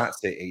 It did not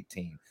say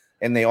 18.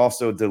 And they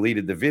also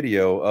deleted the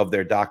video of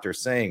their doctor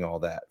saying all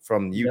that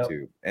from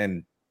YouTube. Yep.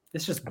 And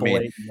it's just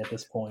blatant at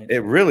this point. It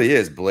really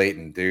is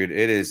blatant, dude.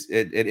 It is.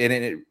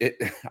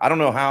 It I don't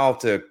know how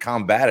to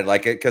combat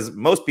it, because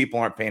most people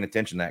aren't paying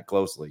attention that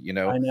closely.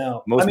 I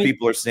know. Most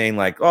people are saying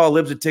like, "Oh,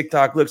 libs of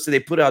TikTok. Look, so they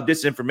put out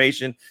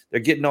disinformation. They're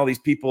getting all these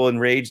people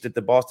enraged at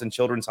the Boston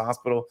Children's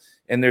Hospital,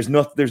 and there's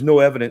no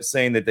evidence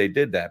saying that they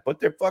did that.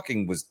 But there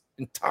fucking was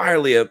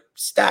entirely a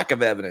stack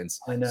of evidence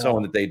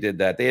showing that they did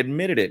that. They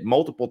admitted it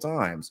multiple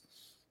times.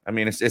 I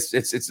mean, it's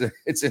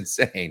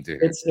insane,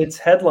 dude. It's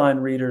headline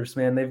readers,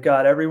 man. They've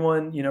got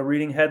everyone,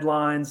 reading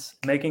headlines,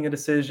 making a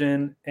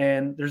decision,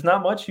 and there's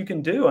not much you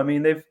can do. I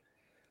mean,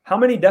 how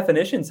many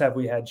definitions have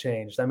we had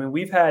changed? I mean,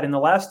 we've had in the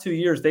last 2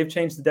 years, they've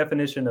changed the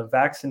definition of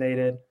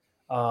vaccinated,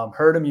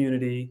 herd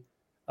immunity,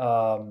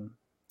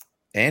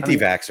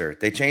 anti-vaxxer.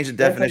 They changed the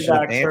definition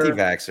of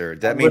anti-vaxxer.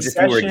 That means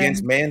recession, if you were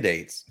against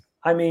mandates.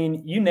 I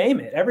mean, you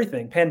name it,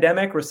 everything.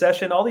 Pandemic,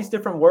 recession, all these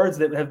different words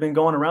that have been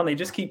going around. They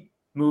just keep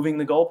moving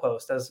the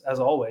goalpost as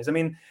always. I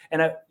mean,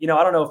 and I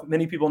don't know if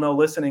many people know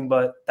listening,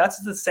 but that's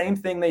the same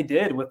thing they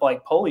did with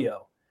like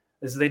polio,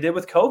 as they did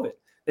with COVID.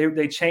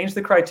 They changed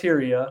the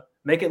criteria,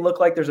 make it look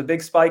like there's a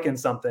big spike in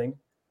something,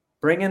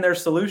 bring in their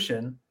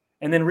solution,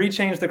 and then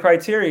rechange the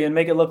criteria and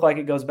make it look like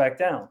it goes back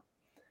down.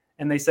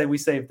 And they say we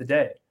saved the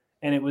day.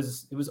 And it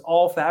was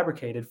all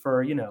fabricated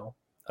for,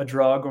 a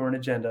drug or an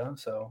agenda.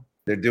 So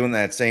they're doing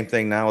that same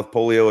thing now with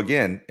polio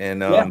again,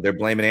 and they're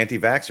blaming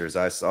anti-vaxxers.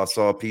 I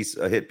saw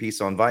a hit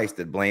piece on Vice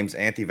that blames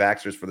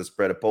anti-vaxxers for the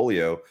spread of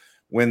polio,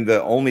 when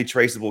the only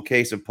traceable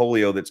case of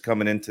polio that's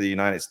coming into the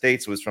United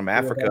States was from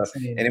Africa,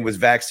 and it was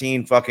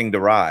vaccine fucking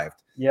derived.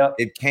 Yeah,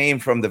 it came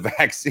from the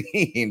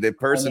vaccine. The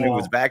person who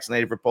was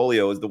vaccinated for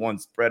polio is the one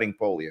spreading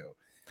polio.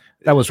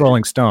 That was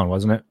Rolling Stone,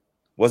 wasn't it?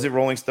 Was it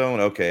Rolling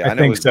Stone? Okay, I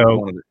think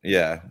so.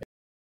 Yeah,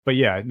 but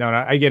yeah, no,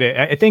 I get it.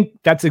 I think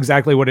that's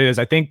exactly what it is.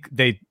 I think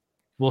they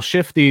will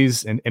shift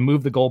these and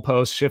move the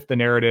goalposts, shift the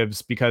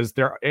narratives, because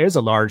there is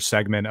a large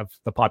segment of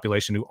the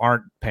population who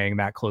aren't paying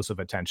that close of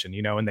attention,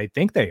 and they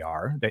think they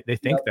are. They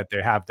think that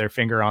they have their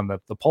finger on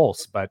the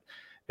pulse, but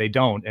they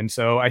don't. And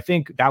so I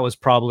think that was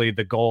probably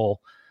the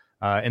goal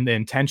and the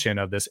intention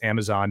of this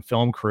Amazon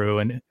film crew.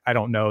 And I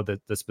don't know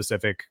the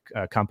specific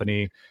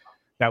company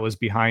that was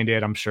behind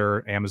it. I'm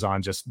sure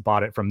Amazon just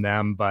bought it from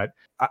them, but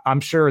I'm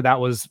sure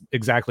that was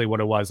exactly what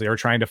it was. They were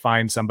trying to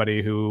find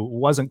somebody who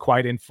wasn't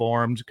quite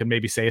informed, could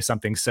maybe say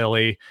something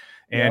silly.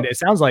 And it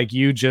sounds like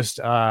you just,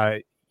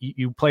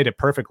 you played it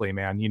perfectly,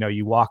 man.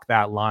 You walk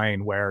that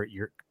line where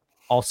you're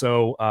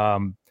also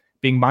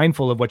being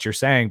mindful of what you're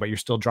saying, but you're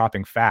still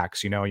dropping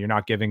facts. You're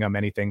not giving them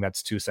anything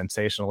that's too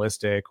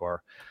sensationalistic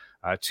or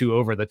too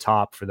over the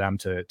top for them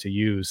to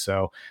use.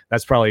 So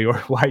that's probably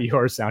why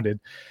yours sounded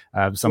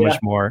so much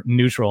more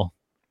neutral.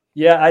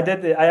 Yeah, I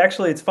did. I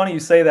actually, it's funny you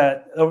say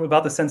that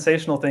about the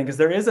sensational thing, because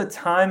there is a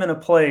time and a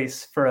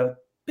place for a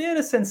bit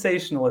of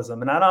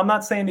sensationalism. And I'm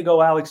not saying to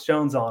go Alex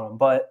Jones on them,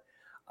 but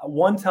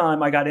one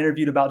time I got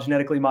interviewed about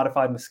genetically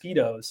modified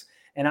mosquitoes.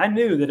 And I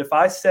knew that if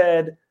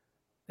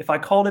I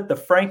called it the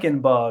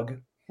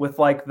Frankenbug with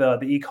like the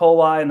E.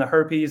 coli and the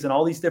herpes and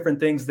all these different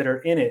things that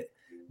are in it,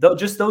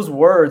 just those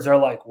words are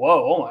like,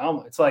 whoa, oh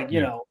my, it's like,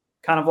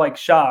 kind of like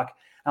shock.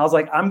 I was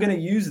like, I'm going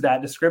to use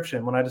that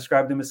description when I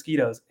describe the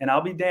mosquitoes. And I'll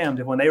be damned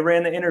if when they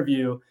ran the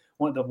interview,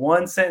 the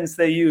one sentence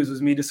they used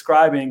was me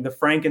describing the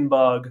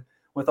Frankenbug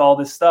with all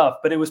this stuff.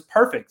 But it was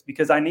perfect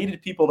because I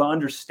needed people to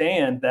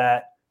understand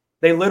that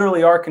they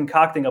literally are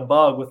concocting a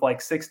bug with like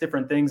 6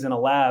 different things in a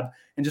lab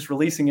and just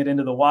releasing it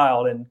into the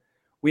wild. And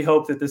we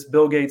hope that this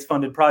Bill Gates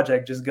funded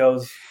project just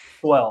goes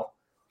well,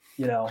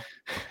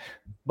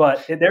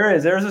 But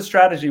there's a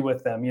strategy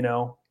with them,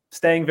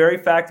 staying very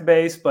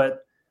fact-based,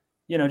 but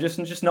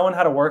just knowing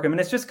how to work them. And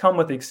it's just come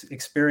with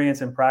experience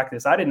and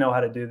practice. I didn't know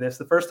how to do this.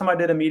 The first time I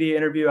did a media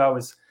interview, I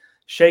was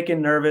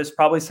shaken, nervous,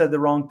 probably said the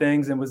wrong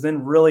things, and was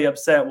then really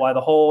upset why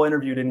the whole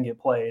interview didn't get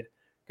played,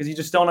 because you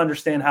just don't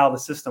understand how the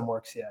system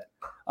works yet.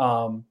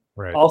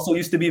 Right. Also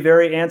used to be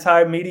very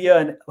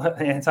anti-media,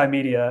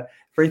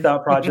 Free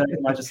Thought Project.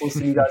 And I just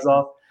listed you guys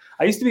off.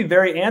 I used to be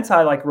very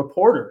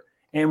reporter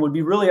and would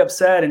be really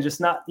upset and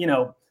just not,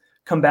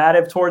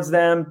 combative towards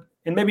them.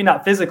 And maybe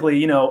not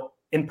physically,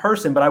 in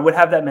person, but I would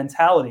have that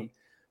mentality.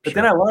 But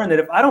then I learned that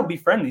if I don't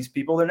befriend these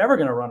people, they're never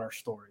going to run our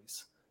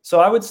stories.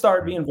 So I would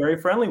start being very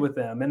friendly with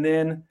them. And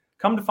then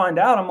come to find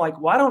out, I'm like,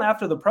 why don't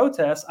after the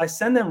protest, I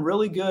send them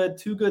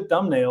two good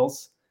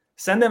thumbnails,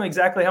 send them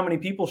exactly how many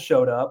people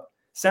showed up,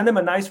 send them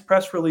a nice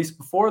press release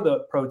before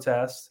the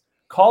protest,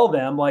 call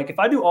them. Like if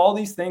I do all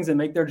these things and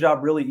make their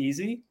job really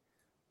easy,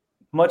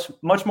 much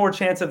more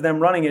chance of them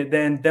running it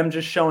than them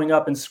just showing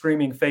up and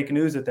screaming fake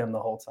news at them the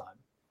whole time.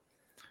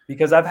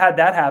 Because I've had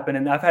that happen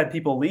and I've had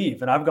people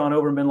leave and I've gone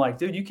over and been like,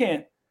 dude, you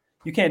can't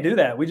do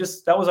that.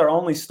 That was our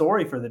only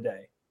story for the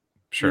day.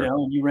 Sure.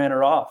 And you ran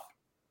her off.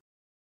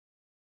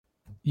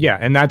 Yeah.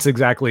 And that's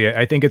exactly it.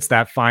 I think it's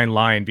that fine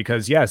line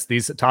because yes,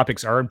 these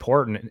topics are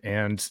important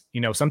and,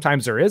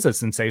 sometimes there is a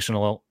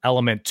sensational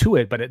element to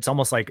it, but it's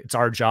almost like it's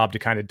our job to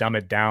kind of dumb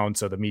it down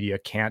so the media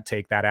can't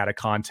take that out of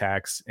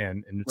context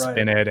and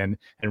spin it and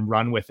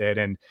run with it.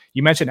 And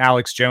you mentioned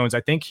Alex Jones.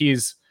 I think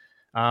he's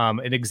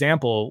an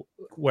example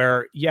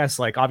where, yes,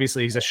 like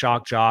obviously he's a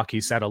shock jock. He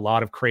said a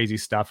lot of crazy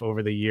stuff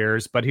over the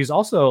years, but he's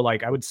also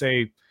like, I would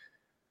say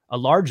a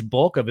large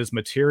bulk of his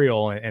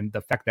material and the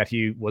fact that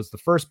he was the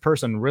first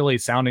person really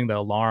sounding the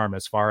alarm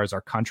as far as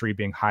our country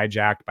being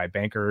hijacked by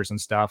bankers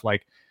and stuff.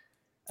 Like,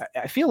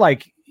 I feel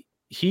like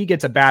he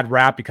gets a bad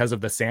rap because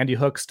of the Sandy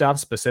Hook stuff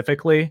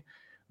specifically,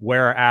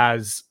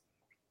 whereas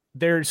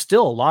there's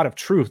still a lot of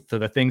truth to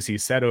the things he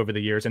said over the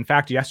years. In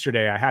fact,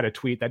 yesterday I had a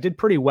tweet that did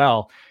pretty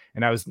well.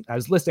 And I was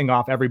listing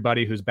off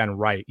everybody who's been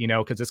right,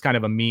 because it's kind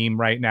of a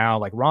meme right now,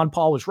 like Ron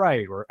Paul was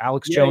right or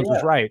Alex Jones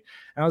was right.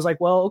 And I was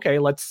like, well, okay,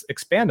 let's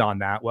expand on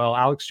that. Well,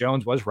 Alex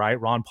Jones was right.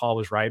 Ron Paul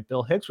was right.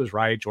 Bill Hicks was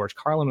right. George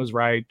Carlin was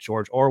right.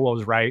 George Orwell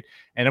was right.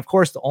 And of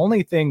course, the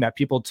only thing that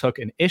people took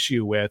an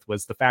issue with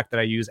was the fact that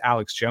I use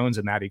Alex Jones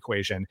in that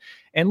equation.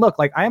 And look,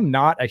 like I am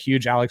not a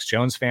huge Alex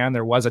Jones fan.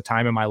 There was a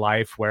time in my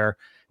life where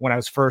when I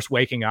was first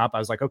waking up, I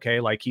was like, okay,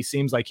 like he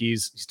seems like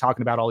he's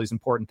talking about all these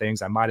important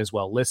things. I might as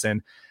well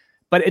listen.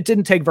 But it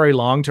didn't take very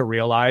long to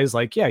realize,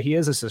 like, yeah, he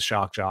is a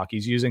shock jock.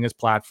 He's using his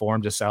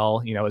platform to sell,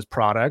 his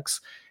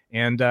products.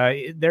 And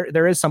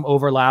there is some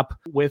overlap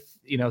with,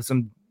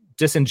 some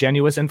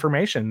disingenuous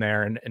information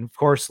there. And of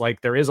course,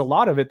 like there is a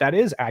lot of it that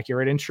is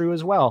accurate and true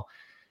as well.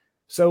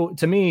 So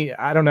to me,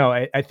 I don't know.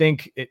 I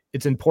think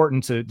it's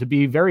important to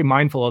be very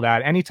mindful of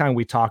that anytime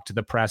we talk to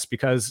the press,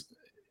 because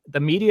the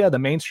media, the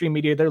mainstream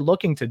media, they're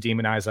looking to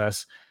demonize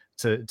us,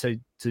 to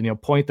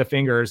point the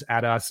fingers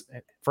at us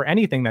for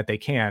anything that they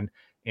can.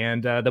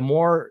 And the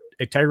more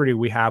integrity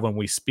we have when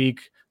we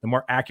speak, the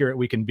more accurate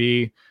we can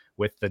be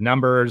with the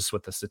numbers,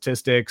 with the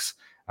statistics,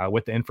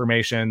 with the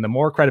information, the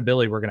more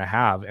credibility we're going to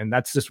have. And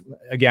that's just,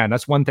 again,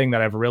 that's one thing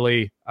that I've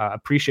really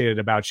appreciated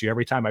about you.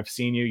 Every time I've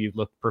seen you, you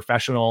look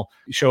professional.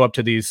 You show up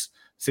to these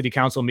city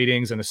council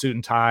meetings in a suit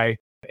and tie.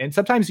 And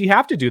sometimes you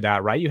have to do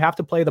that, right? You have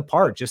to play the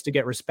part just to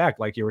get respect,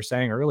 like you were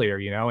saying earlier,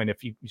 and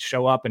if you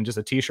show up in just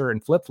a t-shirt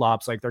and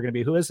flip-flops, like they're going to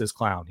be, who is this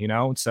clown,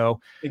 And so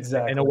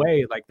exactly, in a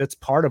way, like that's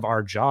part of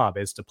our job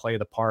is to play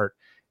the part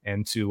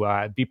and to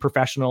be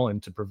professional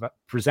and to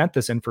present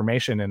this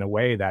information in a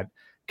way that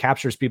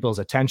captures people's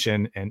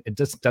attention and it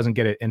just doesn't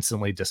get it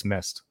instantly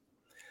dismissed.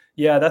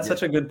 Yeah, that's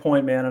such a good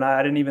point, man. And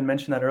I didn't even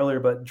mention that earlier,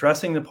 but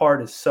dressing the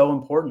part is so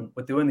important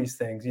with doing these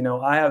things.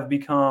 I have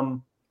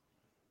become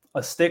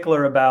a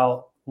stickler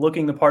about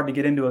looking the part to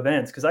get into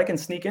events, because I can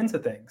sneak into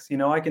things.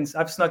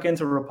 I've snuck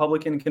into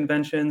Republican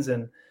conventions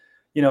and,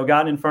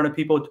 gotten in front of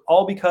people,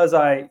 all because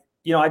I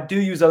do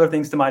use other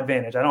things to my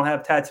advantage. I don't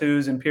have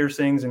tattoos and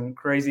piercings and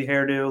crazy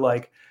hairdo.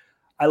 Like,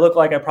 I look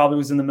like I probably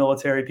was in the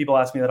military. People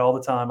ask me that all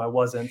the time. I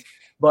wasn't.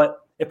 But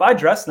if I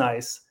dress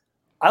nice,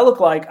 I look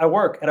like I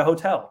work at a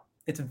hotel.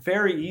 It's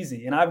very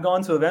easy. And I've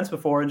gone to events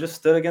before and just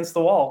stood against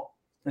the wall.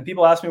 And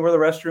people ask me where the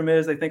restroom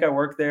is. They think I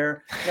work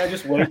there. And I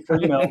just wait for,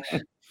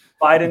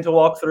 Biden to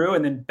walk through,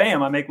 and then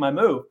bam, I make my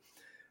move,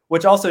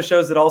 which also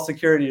shows that all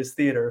security is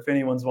theater. If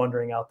anyone's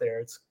wondering out there,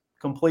 it's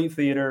complete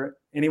theater.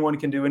 Anyone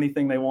can do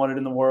anything they wanted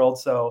in the world.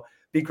 So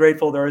be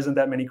grateful there isn't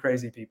that many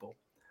crazy people.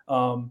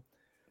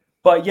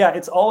 But yeah,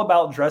 it's all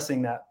about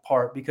dressing that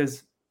part,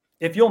 because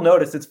if you'll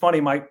notice, it's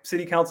funny, my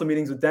city council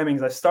meetings with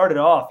Demings, I started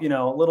off, a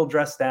little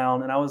dressed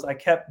down, and I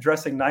kept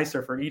dressing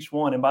nicer for each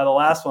one. And by the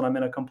last one, I'm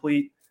in a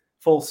complete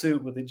full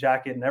suit with a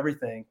jacket and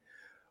everything.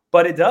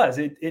 But it does.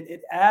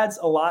 It adds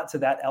a lot to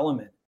that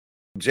element.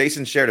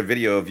 Jason shared a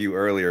video of you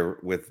earlier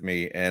with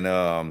me, and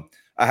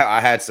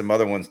I had some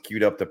other ones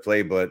queued up to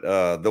play, but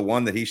the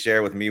one that he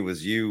shared with me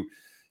was you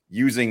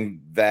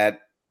using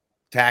that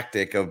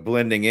tactic of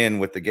blending in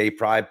with the gay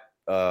pride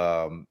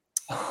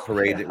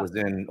parade that was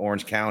in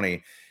Orange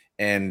County.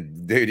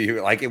 And dude,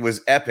 it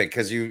was epic,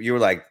 because you were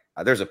like,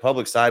 there's a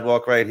public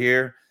sidewalk right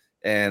here,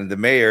 and the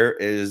mayor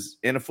is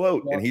in a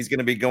float, and he's going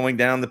to be going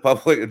down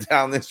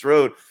this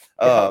road.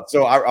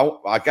 So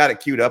I got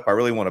it queued up. I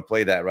really want to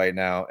play that right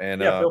now,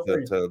 and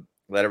to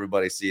let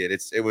everybody see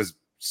it. It was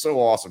so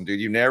awesome, dude.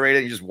 You narrate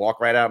it, you just walk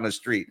right out in the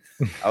street.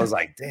 I was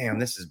like, damn,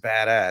 this is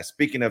badass.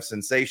 Speaking of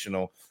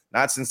sensational,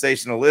 not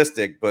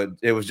sensationalistic, but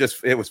it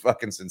was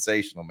fucking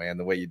sensational, man,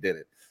 the way you did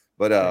it.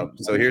 But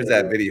so here's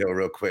that video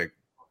real quick.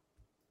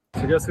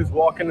 So guess who's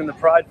walking in the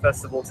Pride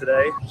Festival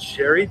today?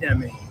 Jerry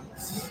Demings.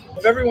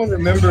 If everyone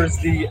remembers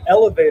the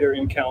elevator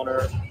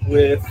encounter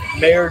with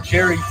Mayor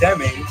Jerry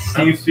Demings,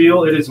 do you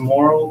feel it is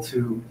moral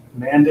to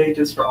mandate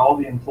this for all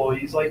the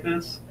employees like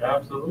this?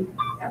 Absolutely.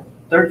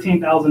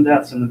 13,000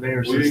 deaths in the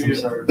Bayer system,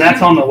 sir.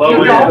 That's on the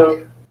low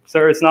end.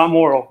 Sir, it's not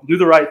moral. Do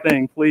the right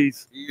thing,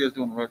 please. He is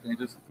doing the right thing.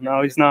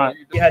 No, he's not.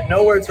 He had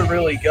nowhere to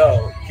really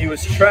go. He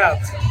was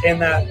trapped in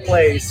that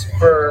place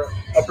for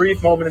a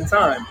brief moment in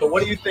time. But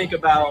what do you think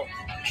about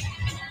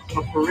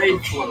a parade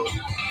float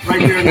right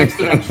there next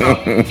to that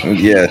truck?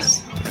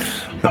 Yes.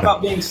 How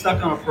about being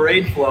stuck on a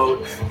parade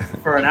float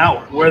for an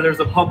hour where there's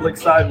a public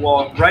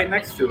sidewalk right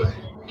next to it?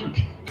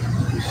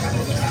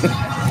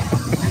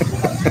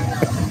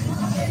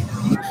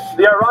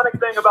 The ironic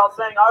thing about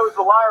saying I was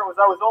a liar was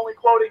I was only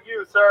quoting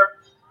you, sir.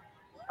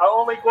 I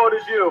only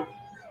quoted you.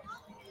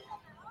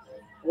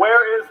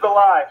 Where is the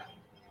lie?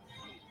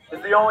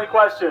 Is the only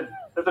question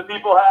that the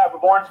people have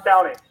of Orange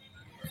County.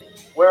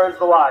 Where is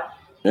the lie?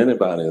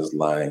 Anybody is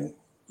lying.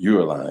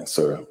 You're lying,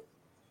 sir.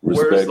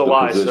 Respect Where's the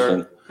lie,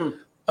 position.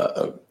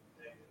 Sir?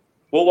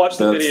 We'll watch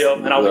the video,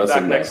 and I'll be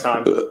back next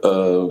time.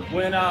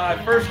 When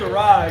I first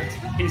arrived,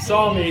 he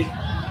saw me,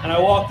 and I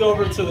walked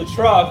over to the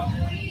truck.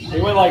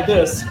 He went like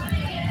this,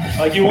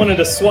 like he wanted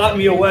to swat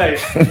me away.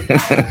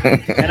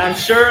 And I'm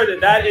sure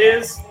that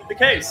is the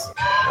case.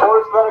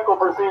 Forced medical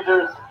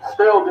procedures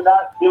still do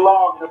not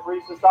belong in a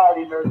free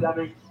society, Mayor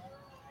Demings.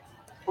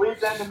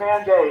 Please end the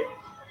mandate.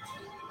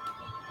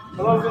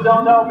 For those who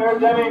don't know, Mayor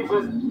Demings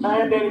is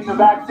mandating the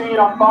vaccine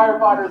on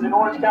firefighters and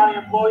Orange County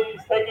employees,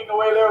 taking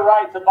away their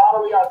right to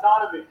bodily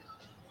autonomy.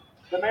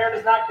 The mayor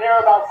does not care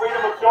about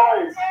freedom of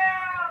choice.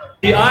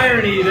 The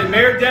irony that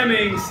Mayor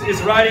Demings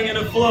is riding in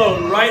a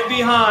float right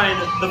behind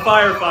the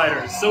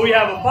firefighters. So we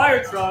have a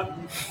fire truck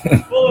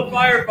full of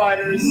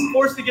firefighters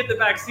forced to get the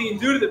vaccine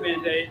due to the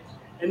mandate,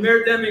 and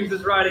Mayor Demings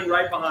is riding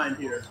right behind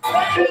here.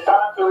 It's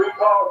time to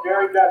recall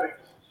Jerry Demings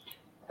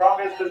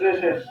from his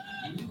position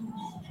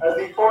as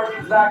he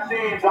forces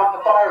vaccines on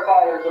the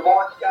firefighters of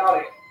Orange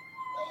County.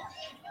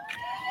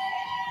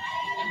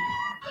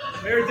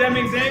 Mayor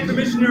Demings and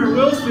Commissioner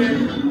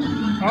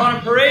Wilson are on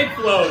a parade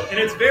float, and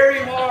it's very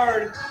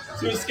hard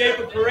to escape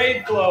a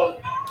parade float,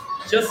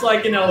 just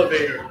like an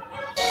elevator.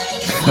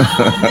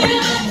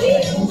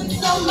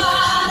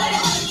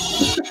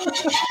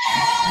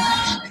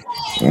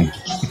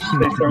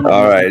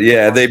 All right,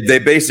 yeah, they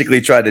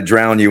basically tried to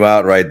drown you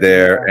out right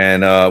there,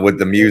 and with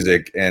the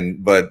music,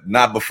 but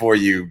not before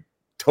you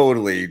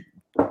totally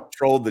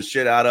trolled the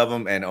shit out of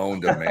them and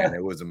owned them, man.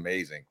 It was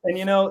amazing. And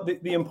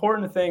the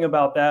important thing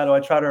about that, I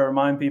try to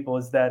remind people,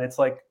 is that it's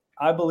like,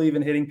 I believe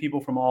in hitting people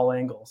from all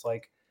angles.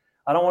 Like,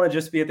 I don't want to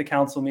just be at the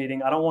council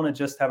meeting. I don't want to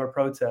just have a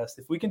protest.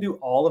 If we can do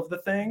all of the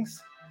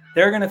things,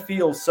 they're going to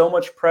feel so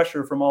much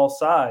pressure from all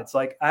sides.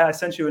 Like, I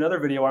sent you another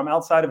video where I'm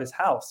outside of his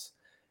house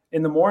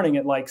in the morning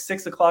at like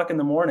 6 o'clock in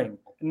the morning.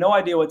 No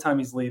idea what time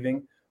he's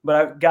leaving, but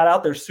I got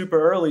out there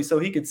super early so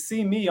he could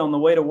see me on the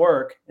way to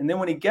work. And then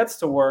when he gets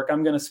to work,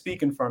 I'm going to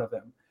speak in front of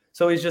him.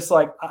 So he's just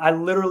like, I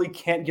literally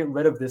can't get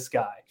rid of this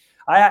guy.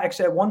 I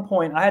actually, at one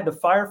point, I had the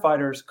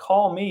firefighters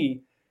call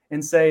me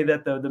and say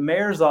that the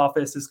mayor's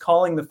office is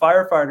calling the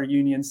firefighter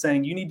union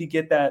saying, you need to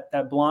get that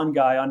blonde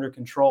guy under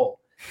control.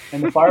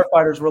 And the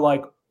firefighters were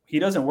like, he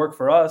doesn't work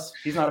for us.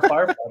 He's not a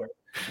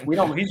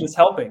firefighter. He's just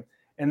helping.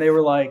 And they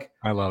were like,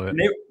 I love it.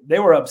 They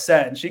were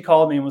upset. And she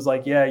called me and was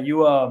like, yeah,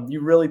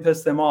 you really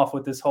pissed them off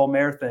with this whole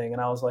mayor thing.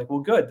 And I was like, well,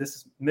 good. This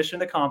is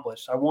mission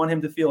accomplished. I want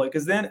him to feel it.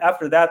 Because then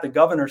after that, the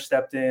governor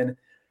stepped in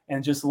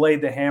and just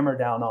laid the hammer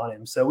down on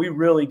him. So we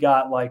really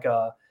got like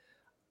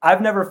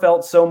I've never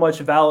felt so much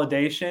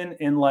validation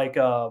in like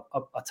a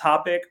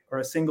topic or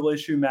a single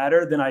issue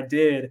matter than I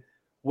did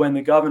when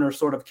the governor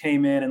sort of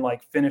came in and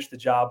like finished the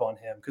job on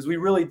him. Because we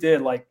really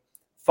did like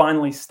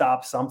finally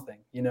stop something.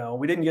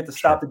 We didn't get to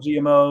stop the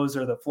GMOs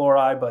or the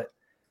fluoride, but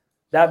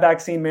that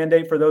vaccine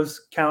mandate for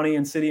those county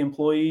and city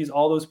employees,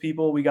 all those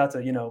people, we got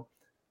to,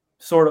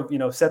 sort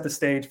of, set the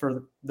stage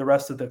for the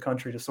rest of the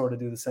country to sort of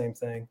do the same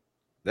thing.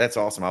 That's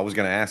awesome. I was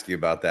going to ask you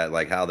about that,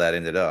 like how that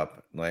ended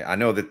up. Like, I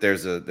know that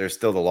there's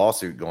still the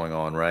lawsuit going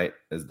on, right?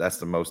 That's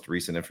the most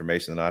recent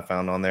information that I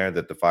found on there,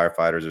 that the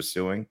firefighters are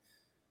suing.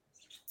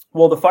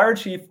 Well, the fire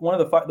chief,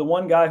 the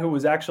one guy who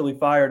was actually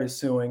fired is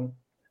suing.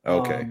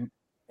 Okay.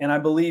 And I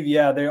believe,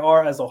 they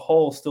are as a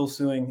whole still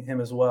suing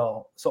him as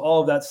well. So all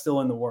of that's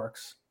still in the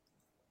works.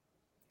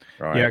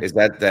 All right. Yeah. Is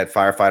that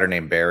firefighter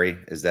named Barry?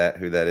 Is that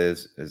who that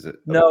is? Is it?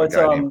 No, it's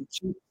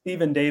Chief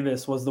Stephen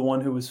Davis was the one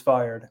who was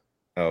fired.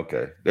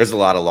 Okay. There's a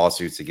lot of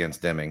lawsuits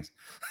against Demings.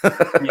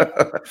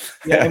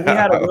 Yeah, and we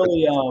had a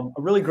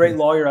really great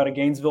lawyer out of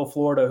Gainesville,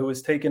 Florida, who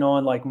was taking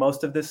on like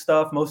most of this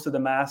stuff, most of the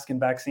mask and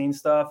vaccine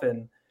stuff.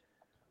 And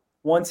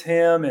once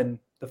him and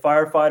the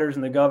firefighters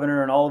and the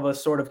governor and all of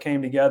us sort of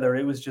came together,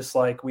 it was just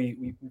like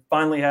we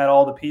finally had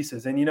all the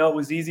pieces. And, it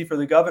was easy for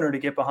the governor to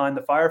get behind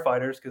the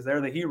firefighters because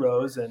they're the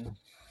heroes. And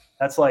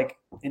that's like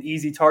an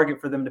easy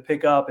target for them to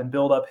pick up and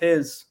build up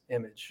his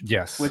image.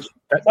 Yes. Which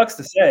sucks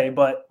to say,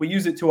 but we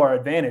use it to our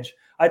advantage.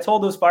 I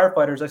told those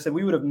firefighters, I said,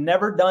 we would have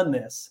never done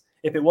this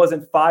if it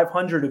wasn't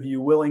 500 of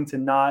you willing to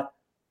not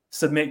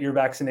submit your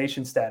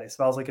vaccination status. If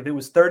I was like, if it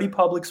was 30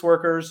 Publix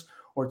workers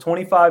or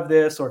 25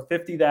 this or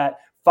 50 that,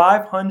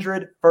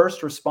 500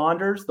 first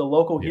responders, the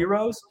local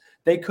heroes,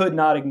 they could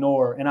not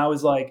ignore. And I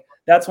was like,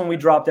 that's when we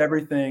dropped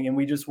everything and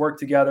we just worked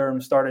together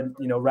and started,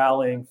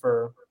 rallying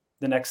for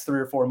the next 3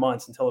 or 4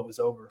 months until it was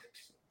over.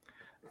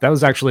 That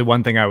was actually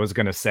one thing I was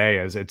going to say,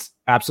 is it's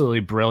absolutely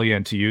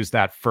brilliant to use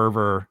that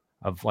fervor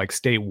of like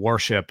state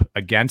worship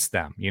against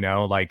them.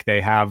 Like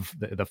they have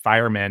the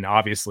firemen,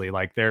 obviously,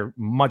 like they're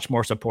much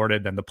more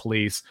supported than the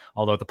police,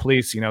 although the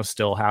police,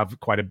 still have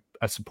quite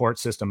a support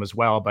system as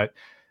well. But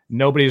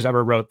nobody's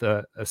ever wrote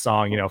a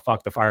song,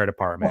 fuck the fire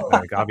department.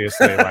 Like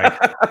obviously, like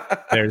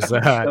there's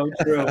so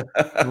true.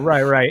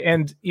 Right.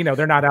 And,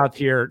 they're not out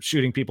here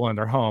shooting people in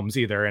their homes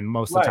either. And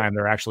most of the time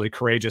they're actually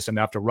courageous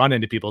enough to run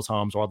into people's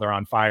homes while they're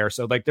on fire.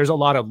 So like, there's a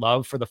lot of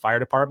love for the fire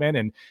department.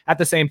 And at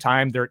the same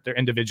time, they're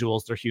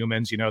individuals, they're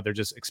humans, they're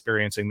just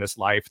experiencing this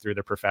life through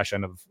the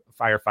profession of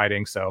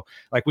firefighting. So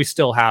like, we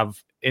still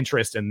have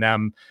interest in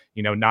them,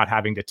 not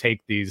having to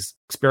take these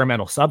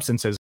experimental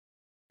substances.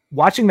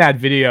 Watching that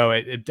video,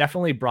 it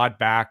definitely brought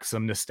back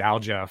some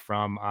nostalgia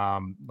from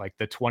like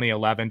the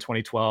 2011,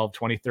 2012,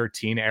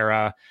 2013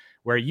 era,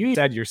 where you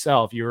said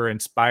yourself you were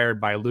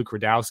inspired by Luke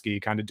Rudkowski,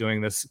 kind of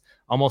doing this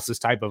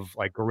type of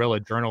like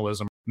guerrilla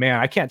journalism. Man,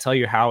 I can't tell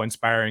you how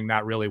inspiring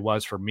that really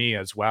was for me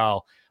as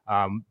well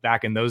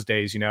back in those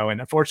days,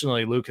 And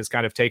unfortunately, Luke has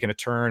kind of taken a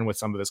turn with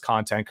some of his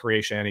content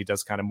creation. He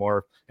does kind of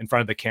more in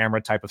front of the camera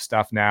type of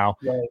stuff now.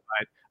 Right.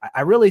 But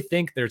I really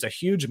think there's a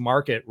huge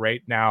market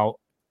right now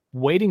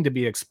waiting to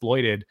be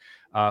exploited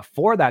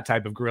for that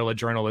type of guerrilla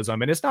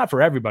journalism. And it's not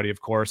for everybody, of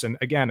course. And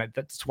again,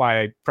 that's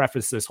why I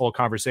preface this whole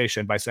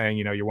conversation by saying,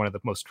 you're one of the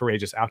most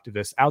courageous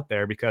activists out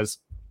there, because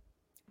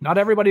not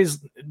everybody's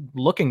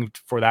looking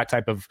for that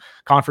type of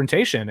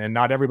confrontation. And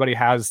not everybody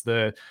has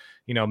the,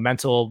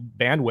 mental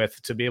bandwidth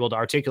to be able to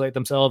articulate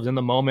themselves in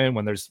the moment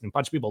when there's a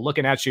bunch of people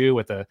looking at you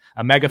with a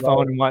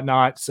megaphone and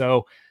whatnot.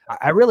 So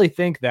I really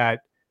think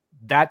that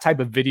type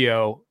of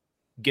video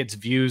gets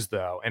views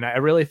though. And I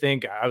really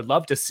think I would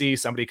love to see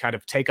somebody kind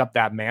of take up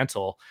that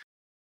mantle.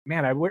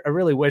 Man, I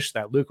really wish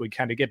that Luke would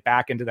kind of get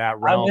back into that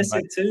realm. I miss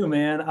it too,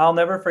 man. I'll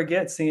never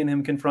forget seeing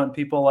him confront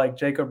people like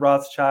Jacob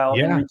Rothschild,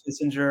 Henry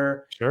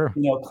Kissinger,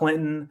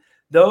 Clinton.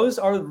 Those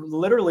are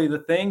literally the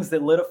things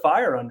that lit a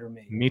fire under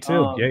me. Me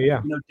too.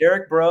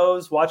 Derek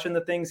Bros, watching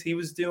the things he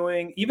was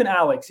doing, even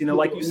Alex,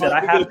 like you said,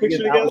 I have to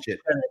give Alex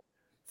credit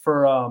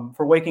for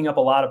waking up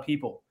a lot of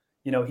people.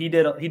 He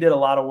did a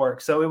lot of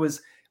work. So it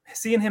was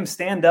seeing him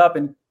stand up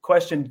and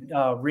question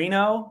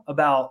Reno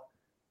about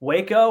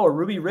Waco or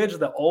Ruby Ridge,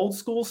 the old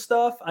school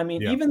stuff. I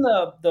mean, even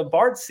the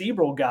Bart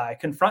Siebel guy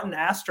confronting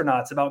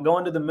astronauts about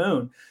going to the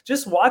moon,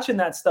 just watching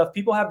that stuff,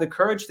 people have the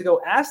courage to go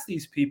ask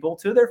these people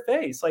to their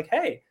face, like,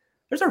 hey,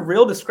 there's a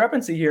real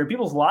discrepancy here.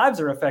 People's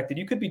lives are affected.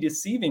 You could be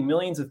deceiving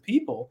millions of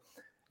people.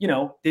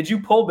 Did you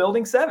pull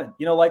Building 7,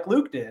 like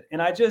Luke did? And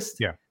I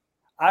just,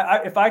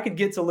 if I could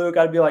get to Luke,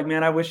 I'd be like,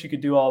 man, I wish you could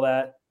do all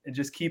that and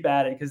just keep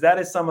at it, because that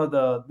is some of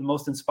the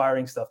most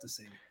inspiring stuff to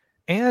see.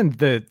 And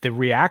the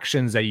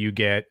reactions that you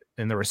get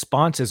the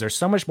responses are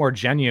so much more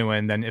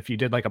genuine than if you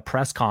did like a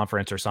press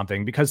conference or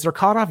something, because they're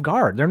caught off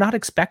guard. They're not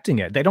expecting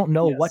it. They don't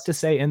know what to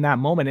say in that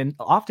moment. And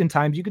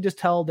oftentimes you could just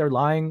tell they're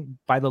lying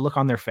by the look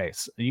on their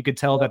face. You could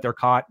tell that they're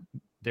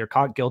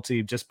caught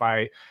guilty just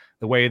by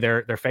the way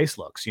their face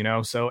looks, you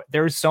know? So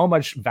there's so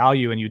much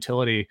value and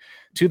utility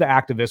to the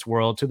activist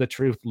world, to the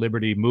truth,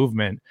 liberty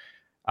movement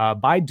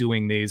by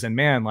doing these. And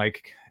man,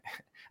 like,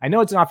 I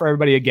know it's not for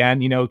everybody.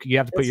 Again, you know, you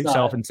have to put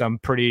yourself in some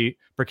pretty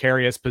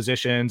precarious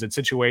positions and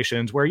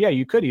situations where, yeah,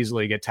 you could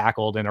easily get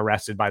tackled and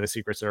arrested by the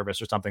Secret Service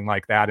or something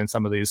like that in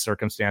some of these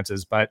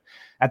circumstances. But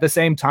at the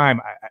same time,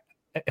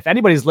 if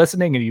anybody's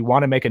listening and you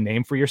want to make a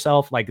name for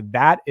yourself, like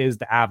that is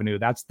the avenue.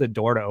 That's the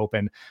door to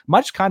open.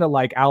 Much kind of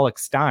like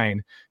Alex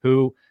Stein,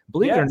 who,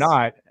 believe it or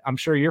not, I'm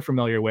sure you're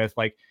familiar with,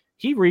 like,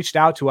 he reached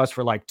out to us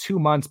for like 2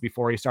 months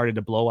before he started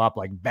to blow up,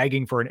 like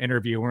begging for an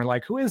interview. And we're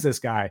like, who is this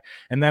guy?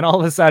 And then all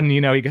of a sudden, you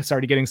know, he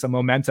started getting some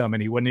momentum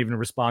and he wouldn't even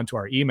respond to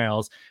our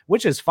emails,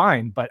 which is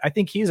fine. But I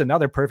think he's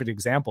another perfect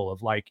example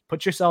of like,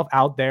 put yourself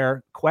out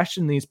there,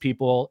 question these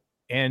people,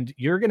 and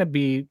you're going to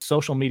be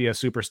social media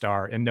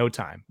superstar in no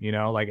time. You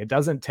know, like it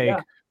doesn't take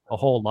a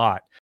whole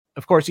lot.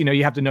 Of course, you know,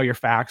 you have to know your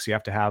facts. You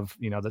have to have,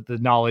 you know, the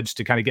knowledge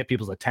to kind of get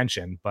people's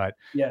attention. But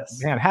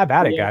man, have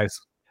at it, guys.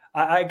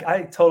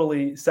 I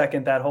totally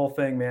second that whole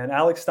thing, man.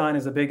 Alex Stein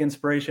is a big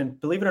inspiration.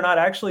 Believe it or not,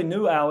 I actually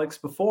knew Alex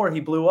before he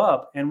blew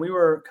up, and we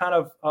were kind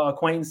of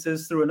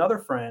acquaintances through another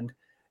friend.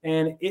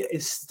 And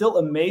it still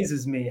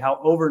amazes me how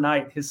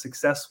overnight his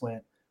success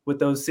went with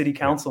those city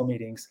council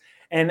meetings.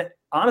 And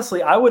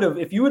honestly, I would have,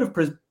 if you would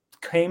have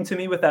came to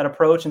me with that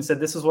approach and said,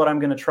 this is what I'm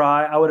going to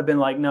try, I would have been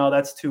like, no,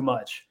 that's too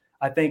much.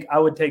 I think I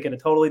would take it a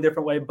totally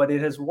different way, but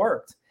it has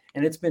worked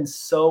and it's been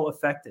so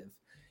effective.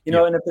 You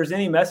know, and if there's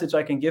any message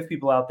I can give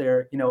people out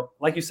there, you know,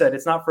 like you said,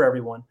 it's not for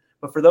everyone,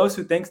 but for those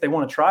who think they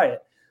want to try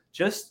it,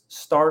 just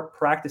start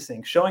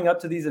practicing, showing up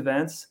to these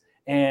events.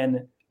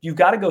 And you've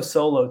got to go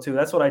solo too.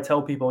 That's what I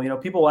tell people. You know,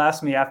 people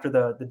ask me after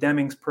the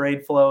Demings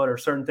parade float or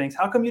certain things,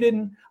 how come you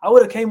didn't? I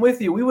would have came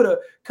with you. We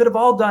could have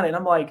all done it. And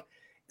I'm like,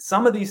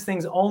 some of these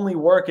things only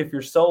work if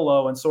you're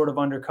solo and sort of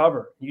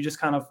undercover. You just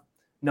kind of,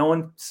 no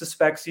one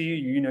suspects you.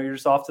 You know, you're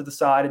just off to the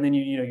side, and then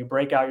you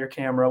break out your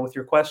camera with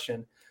your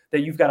question.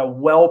 That you've got a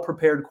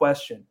well-prepared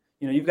question.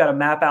 You know, you've got to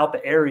map out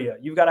the area.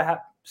 You've got to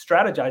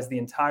strategize the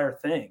entire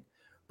thing.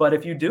 But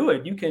if you do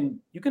it, you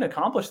can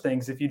accomplish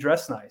things if you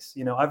dress nice.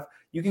 You know,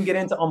 you can get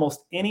into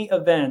almost any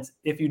event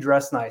if you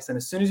dress nice. And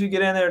as soon as you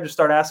get in there, just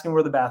start asking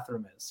where the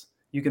bathroom is.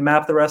 You can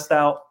map the rest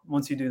out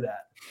once you do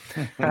that.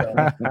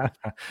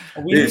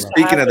 Dude,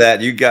 speaking of that,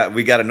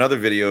 we got another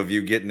video of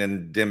you getting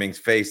in Deming's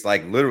face,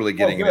 like literally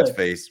getting in his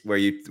face, where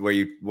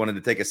you wanted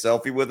to take a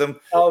selfie with him.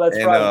 Oh, that's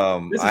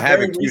right. I have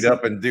it queued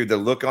up, and dude, the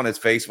look on his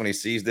face when he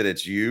sees that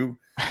it's you,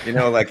 you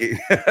know, like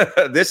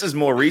this is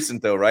more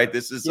recent though, right?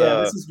 This is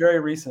this is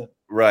very recent.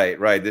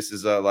 Right. This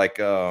is like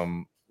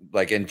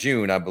in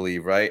June, I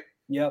believe, right?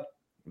 Yep.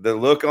 The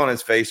look on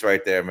his face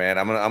right there, man.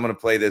 I'm gonna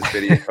play this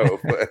video.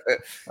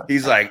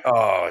 He's like,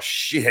 "Oh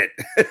shit,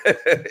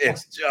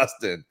 it's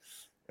Justin."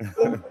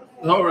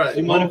 All right,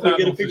 you mind if we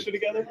get a picture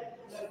together?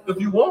 If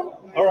you want.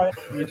 All right.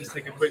 Let me just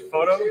take a quick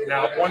photo.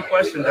 Now, one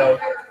question though: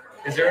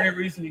 is there any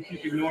reason you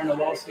keep ignoring the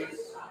lawsuit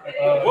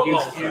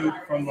against you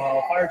from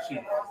Fire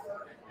Chief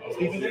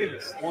Stephen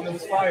Davis, the one that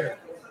was fired?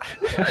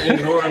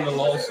 Ignoring the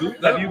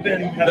lawsuit. Have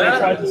they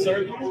tried to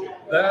serve you?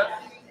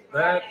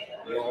 That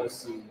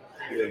lawsuit.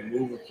 Yeah,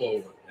 moving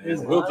forward.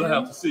 We'll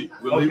have to see.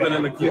 We'll leave it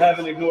in the court. You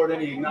haven't ignored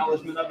any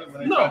acknowledgement of it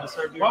when they tried to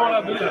serve you?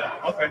 Why would I do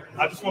that? Okay.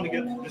 I just want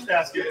to just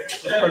ask you.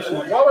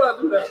 Personally. Why would I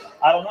do that?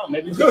 I don't know.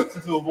 Maybe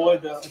just to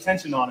avoid the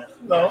attention on it.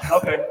 No.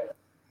 Okay.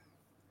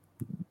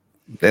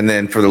 And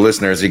then for the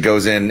listeners, he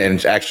goes in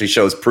and actually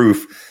shows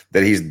proof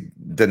that he's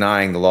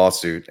denying the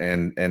lawsuit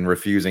and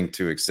refusing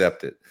to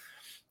accept it.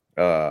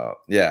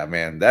 Yeah,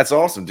 man, that's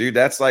awesome, dude.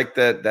 That's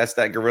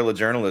that guerrilla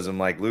journalism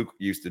like Luke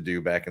used to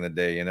do back in the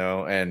day, you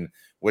know, and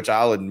which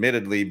I'll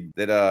admittedly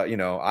that, you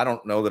know, I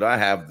don't know that I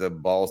have the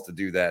balls to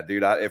do that,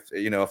 dude.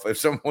 If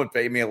someone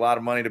paid me a lot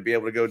of money to be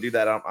able to go do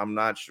that, I'm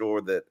not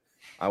sure that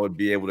I would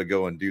be able to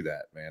go and do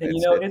that, man.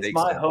 And it's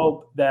my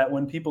hope that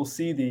when people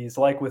see these,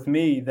 like with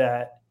me,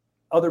 that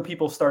other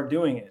people start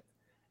doing it.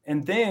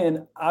 And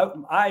then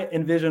I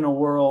envision a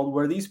world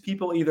where these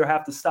people either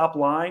have to stop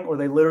lying or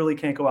they literally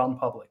can't go out in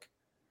public.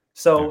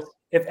 So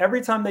if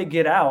every time they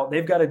get out,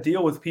 they've got to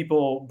deal with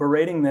people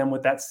berating them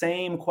with that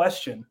same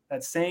question,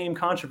 that same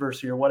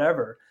controversy or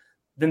whatever,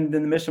 then the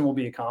mission will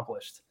be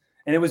accomplished.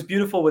 And it was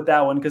beautiful with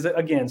that one because,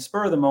 again,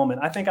 spur of the moment.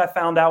 I think I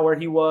found out where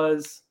he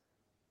was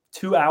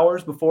 2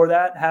 hours before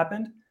that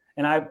happened.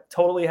 And I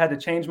totally had to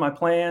change my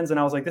plans. And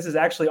I was like, this is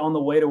actually on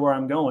the way to where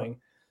I'm going.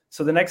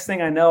 So the next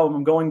thing I know,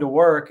 I'm going to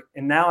work,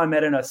 and now I'm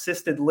at an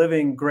assisted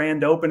living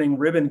grand opening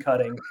ribbon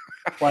cutting,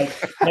 like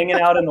hanging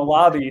out in the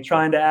lobby,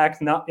 trying to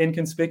act not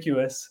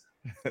inconspicuous.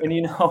 And,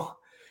 you know,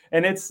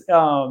 and it's,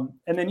 and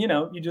then, you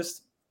know,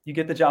 you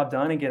get the job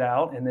done and get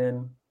out, and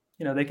then,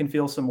 you know, they can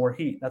feel some more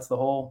heat. That's the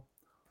whole.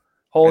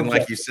 And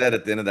like you said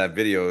at the end of that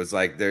video, it's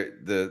like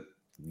the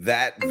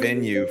that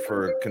venue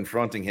for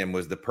confronting him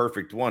was the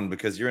perfect one,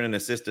 because you're in an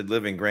assisted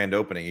living grand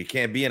opening. You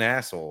can't be an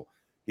asshole.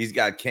 He's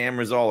got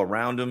cameras all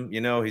around him.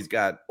 He's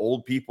got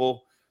old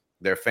people,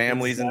 their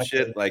families and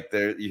shit. Like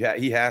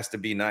he has to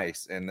be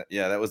nice. And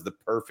yeah, that was the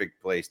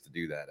perfect place to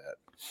do that at.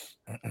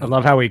 I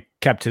love how he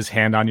kept his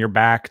hand on your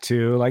back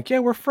too. Like, yeah,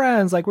 we're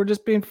friends. Like, we're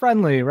just being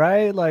friendly,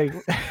 right? Like,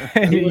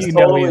 he was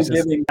totally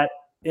giving that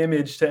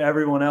image to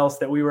everyone else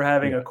that we were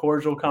having a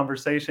cordial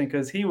conversation,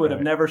 because he would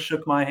have never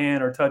shook my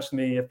hand or touched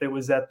me if it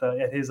was at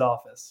his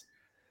office.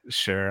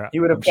 Sure.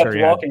 He would have kept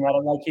walking out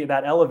of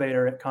that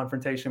elevator at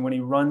confrontation when he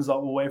runs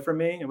away from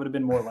me. It would have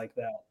been more like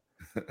that.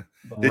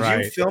 Did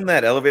you film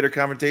that elevator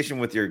confrontation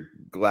with your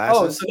glasses?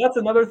 Oh, so that's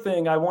another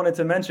thing I wanted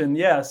to mention.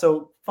 Yeah.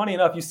 So funny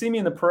enough, you see me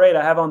in the parade,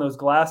 I have on those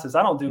glasses.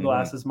 I don't do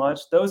glasses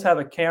much. Those have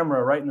a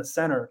camera right in the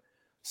center.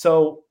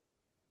 So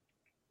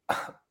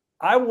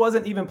I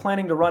wasn't even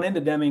planning to run into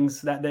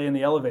Demings that day in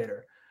the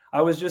elevator.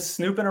 I was just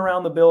snooping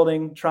around the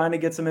building, trying to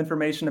get some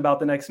information about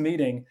the next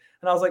meeting.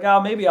 And I was like,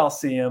 oh, maybe I'll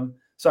see him.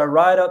 So I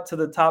ride up to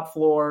the top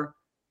floor.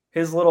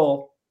 His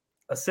little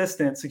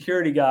assistant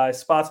security guy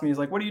spots me. He's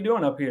like, what are you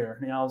doing up here?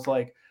 And I was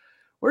like,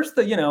 where's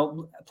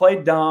the,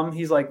 played dumb.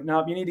 He's like,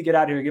 no, you need to get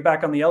out of here. Get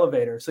back on the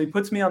elevator. So he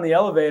puts me on the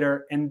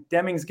elevator, and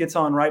Demings gets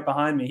on right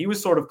behind me. He was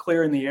sort of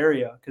clearing the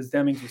area because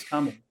Demings was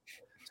coming.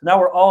 So now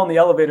we're all in the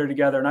elevator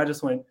together. And I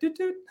just went, doot,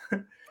 doot.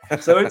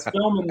 So it's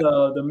filming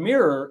the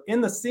mirror in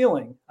the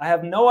ceiling. I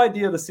have no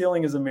idea the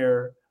ceiling is a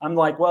mirror. I'm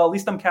like, well, at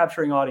least I'm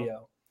capturing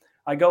audio.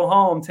 I go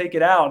home, take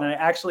it out, and I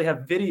actually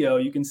have video.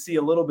 You can see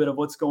a little bit of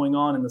what's going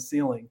on in the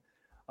ceiling.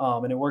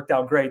 And it worked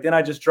out great. Then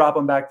I just drop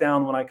them back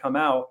down when I come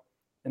out.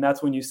 And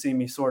that's when you see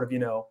me sort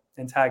of,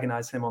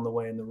 antagonize him on the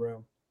way in the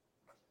room.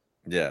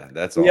 Yeah,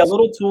 that's awesome. Yeah,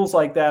 little tools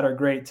like that are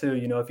great too.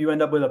 If you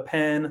end up with a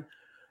pen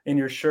in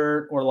your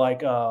shirt, or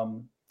like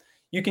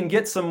you can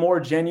get some more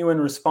genuine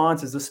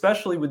responses,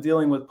 especially with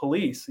dealing with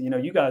police.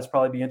 You guys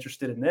probably be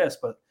interested in this,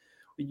 but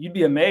you'd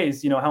be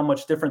amazed, how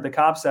much different the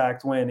cops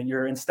act when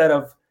you're, instead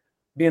of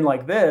being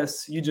like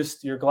this,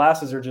 your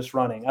glasses are just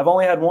running. I've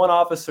only had one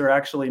officer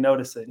actually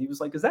notice it. He was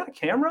like, is that a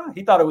camera?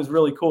 He thought it was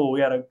really cool. We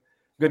had a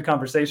good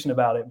conversation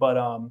about it, but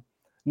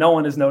no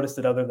one has noticed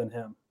it other than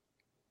him.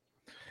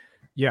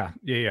 Yeah.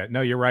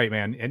 No, you're right,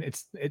 man. And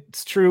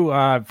it's true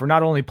for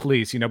not only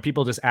police,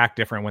 people just act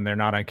different when they're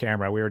not on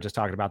camera. We were just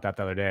talking about that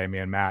the other day, me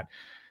and Matt.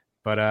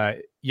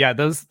 But yeah,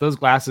 those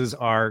glasses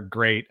are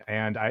great.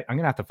 And I'm going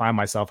to have to find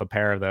myself a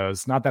pair of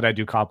those. Not that I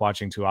do cop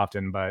watching too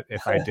often, but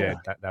if I did,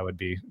 that would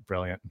be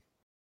brilliant.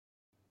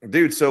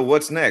 Dude, so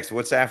what's next?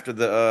 What's after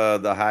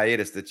the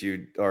hiatus that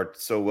you are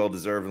so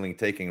well-deservingly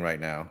taking right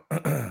now?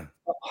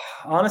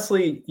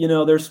 Honestly,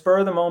 there's spur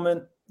of the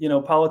moment,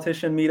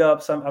 politician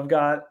meetups I've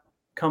got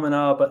coming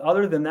up. But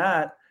other than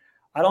that,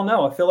 I don't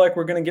know. I feel like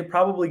we're going to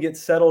probably get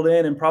settled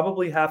in and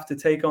probably have to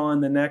take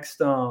on the next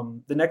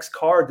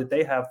card that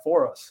they have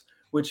for us,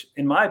 which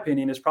in my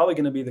opinion is probably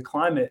going to be the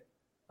climate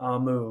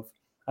move.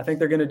 I think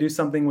they're going to do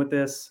something with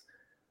this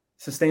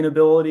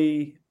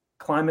sustainability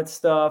climate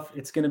stuff.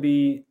 It's going to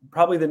be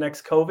probably the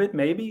next COVID,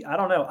 maybe. I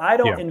don't know. I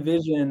don't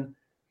envision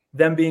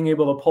them being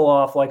able to pull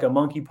off like a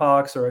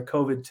monkeypox or a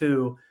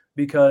COVID-2,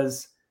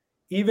 because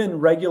even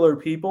regular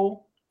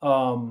people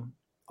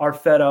are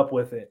fed up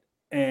with it.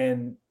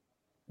 And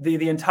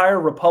the entire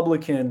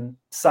Republican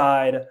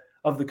side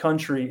of the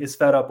country is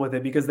fed up with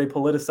it because they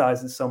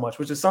politicize it so much,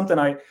 which is something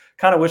I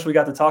kind of wish we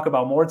got to talk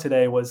about more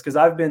today, was because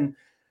I've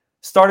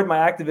started my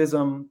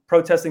activism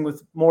protesting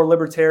with more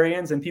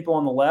libertarians and people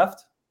on the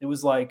left. It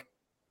was like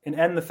an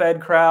End the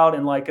Fed crowd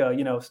and like a,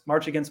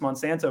 March Against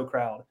Monsanto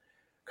crowd.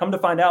 Come to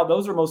find out,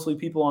 those are mostly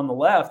people on the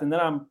left. And then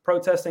I'm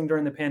protesting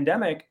during the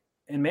pandemic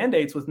and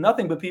mandates with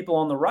nothing but people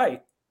on the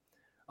right.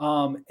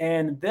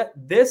 And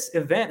this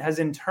event has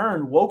in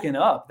turn woken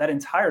up that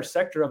entire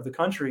sector of the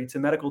country to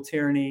medical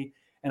tyranny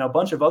and a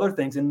bunch of other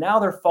things. And now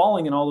they're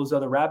falling in all those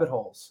other rabbit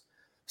holes.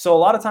 So a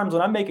lot of times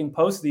when I'm making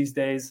posts these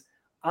days,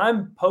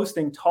 I'm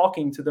posting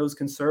talking to those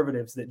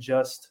conservatives that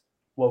just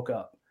woke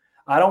up.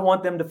 I don't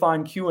want them to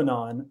find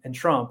QAnon and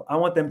Trump. I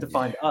want them to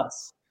find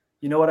us.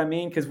 You know what I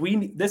mean? Because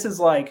this is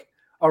like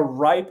a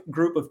ripe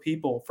group of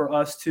people for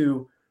us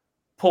to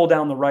pull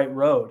down the right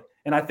road.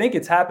 And I think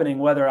it's happening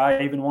whether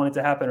I even want it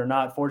to happen or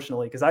not,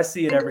 fortunately, because I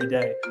see it every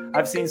day.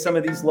 I've seen some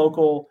of these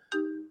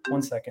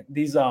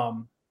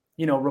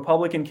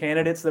Republican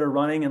candidates that are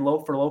running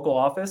for local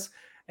office.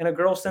 And a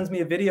girl sends me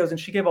videos and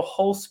she gave a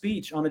whole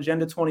speech on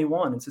Agenda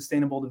 21 and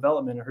sustainable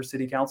development at her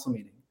city council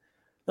meeting.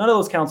 None of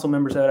those council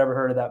members had ever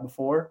heard of that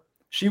before.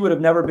 She would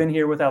have never been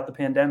here without the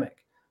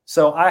pandemic.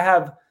 So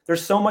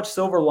there's so much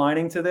silver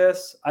lining to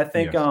this. I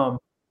think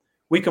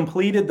we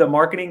completed the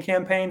marketing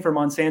campaign for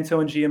Monsanto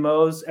and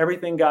GMOs.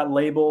 Everything got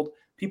labeled.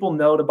 People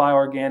know to buy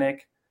organic.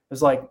 It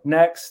was like,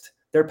 next,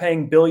 they're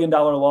paying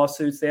billion-dollar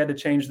lawsuits. They had to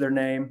change their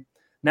name.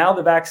 Now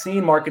the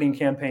vaccine marketing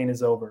campaign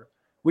is over.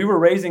 We were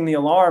raising the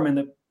alarm and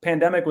the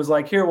pandemic was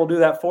like, here, we'll do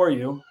that for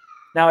you.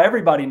 Now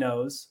everybody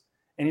knows.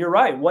 And you're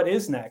right. What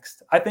is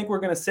next? I think we're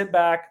going to sit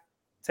back,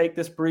 take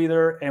this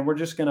breather, and we're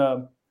just going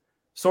to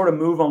sort of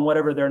move on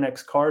whatever their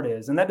next card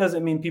is. And that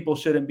doesn't mean people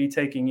shouldn't be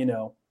taking,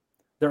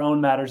 their own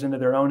matters into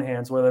their own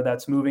hands, whether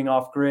that's moving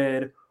off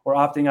grid or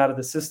opting out of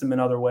the system in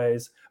other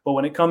ways. But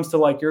when it comes to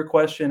like your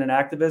question and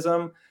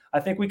activism, I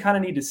think we kind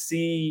of need to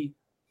see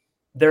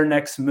their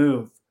next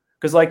move.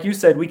 Because like you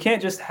said, we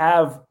can't just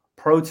have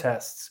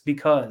protests,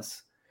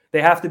 because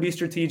they have to be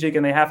strategic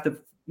and they have to,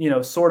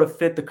 sort of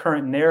fit the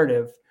current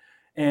narrative.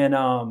 And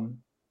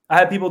I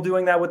had people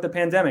doing that with the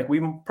pandemic.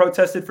 We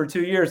protested for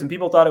 2 years and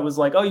people thought it was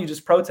like, oh, you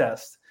just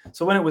protest.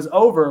 So when it was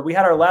over, we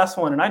had our last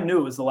one and I knew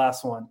it was the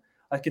last one.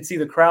 I could see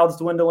the crowds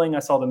dwindling. I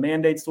saw the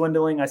mandates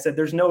dwindling. I said,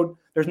 there's no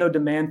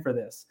demand for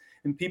this.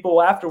 And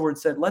people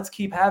afterwards said, let's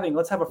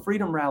have a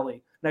freedom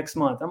rally next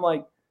month. I'm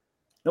like,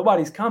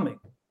 nobody's coming.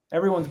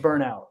 Everyone's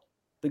burnt out.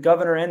 The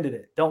governor ended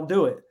it. Don't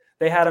do it.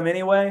 They had them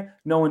anyway.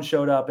 No one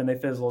showed up and they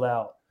fizzled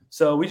out.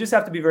 So we just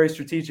have to be very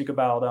strategic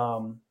about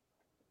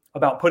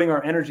putting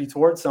our energy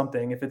towards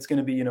something if it's going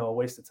to be, a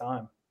waste of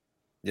time.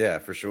 Yeah,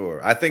 for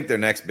sure. I think their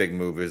next big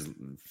move is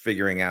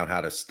figuring out how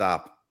to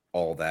stop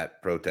all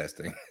that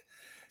protesting.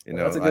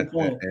 That's a good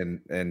point.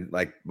 And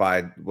like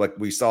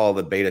we saw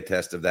the beta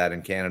test of that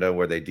in Canada,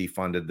 where they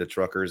defunded the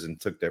truckers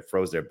and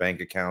froze their bank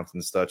accounts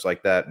and such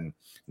like that. And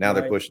now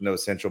they're pushing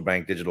those central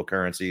bank digital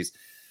currencies.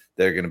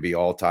 They're going to be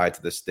all tied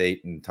to the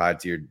state and tied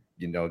to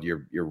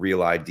your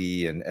real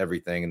ID and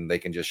everything, and they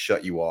can just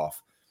shut you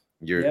off.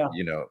 You're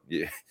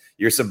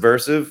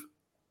subversive.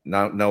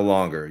 No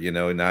longer.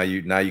 Now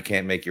you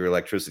can't make your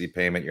electricity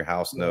payment, your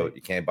house note.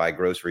 You can't buy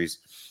groceries.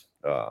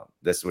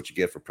 That's what you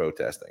get for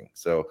protesting.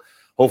 So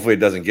hopefully it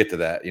doesn't get to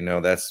that.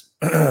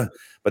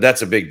 But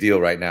that's a big deal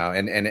right now.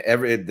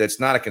 And that's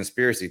not a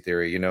conspiracy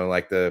theory.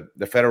 Like the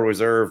Federal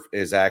Reserve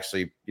is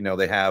actually,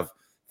 they have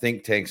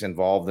think tanks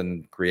involved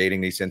in creating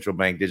these central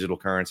bank digital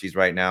currencies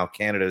right now.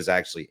 Canada is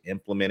actually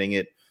implementing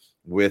it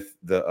with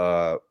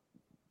the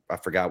I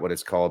forgot what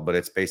it's called, but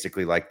it's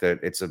basically like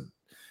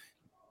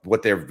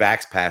what their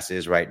Vax Pass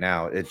is right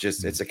now.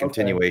 It's a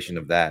continuation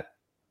of that.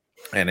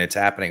 And it's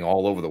happening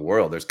all over the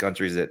world. There's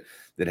countries that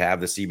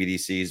have the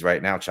CBDCs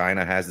right now.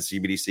 China has the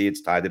CBDC.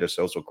 It's tied to their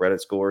social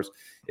credit scores.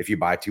 If you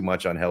buy too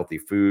much unhealthy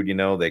food,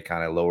 they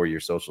kind of lower your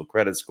social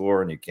credit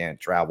score and you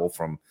can't travel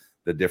from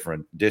the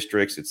different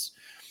districts. It's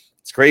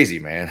crazy,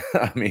 man.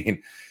 I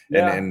mean,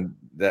 and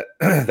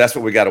that's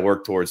what we got to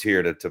work towards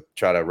here to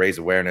try to raise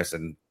awareness,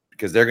 and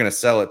because they're going to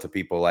sell it to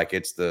people like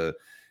it's the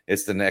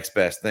next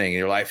best thing.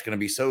 Your life's going to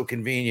be so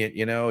convenient.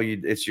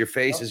 It's your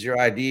face is your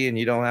ID and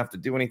you don't have to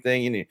do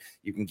anything.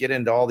 You can get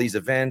into all these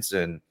events,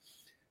 and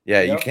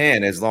you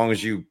can, as long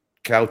as you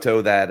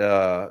kowtow that,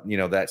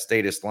 that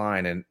status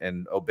line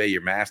and obey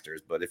your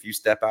masters. But if you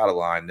step out of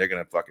line, they're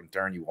going to fucking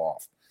turn you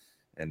off.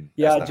 And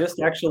I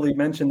just actually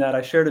mentioned that.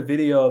 I shared a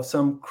video of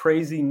some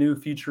crazy new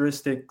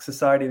futuristic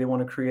society they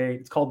want to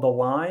create. It's called The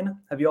Line.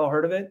 Have you all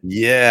heard of it?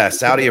 Yeah.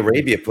 Saudi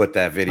Arabia put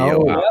that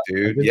video out,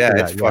 dude. Yeah.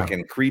 It's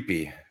fucking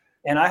creepy.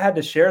 And I had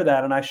to share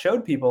that. And I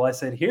showed people, I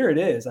said, here it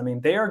is. I mean,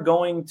 they are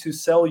going to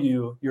sell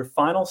you your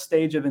final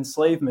stage of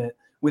enslavement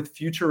with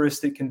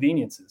futuristic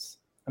conveniences.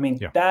 I mean,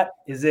 that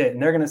is it.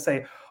 And they're going to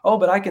say, oh,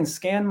 but I can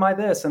scan my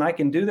this and I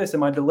can do this and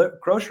my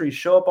groceries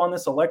show up on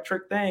this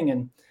electric thing.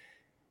 And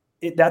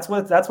that's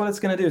what it's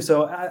going to do.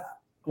 So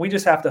we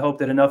just have to hope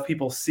that enough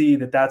people see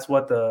that that's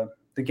what the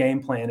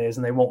game plan is,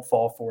 and they won't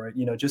fall for it.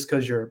 Just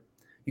because you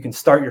can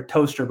start your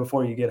toaster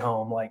before you get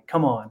home. Like,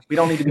 come on, we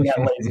don't need to be that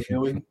lazy, do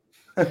we?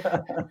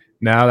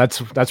 No,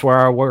 that's where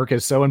our work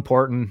is so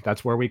important.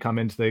 That's where we come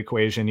into the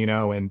equation,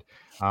 and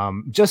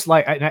just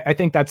like I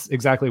think that's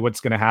exactly what's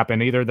going to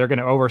happen. Either they're going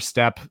to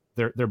overstep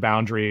their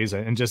boundaries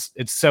and just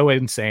it's so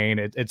insane,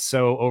 it's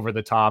so over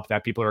the top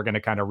that people are going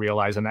to kind of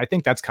realize. And I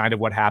think that's kind of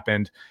what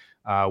happened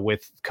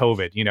with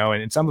COVID,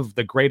 and some of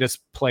the greatest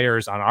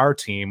players on our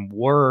team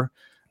were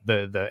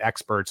the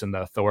experts and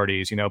the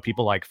authorities,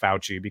 people like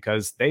Fauci,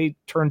 because they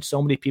turned so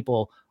many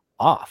people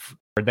off.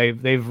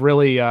 They've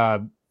really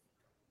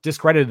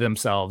discredited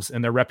themselves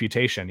and their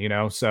reputation,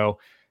 so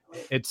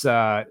it's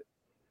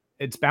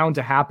bound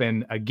to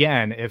happen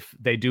again if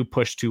they do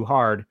push too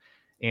hard.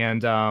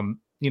 And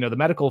the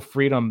medical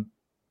freedom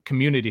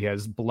community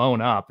has blown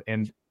up.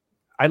 And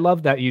I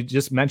love that you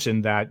just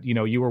mentioned that,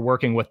 you were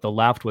working with the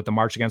left with the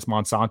March Against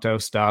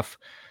Monsanto stuff,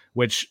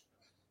 which,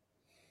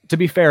 to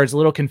be fair, is a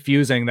little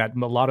confusing that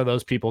a lot of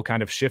those people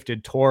kind of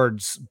shifted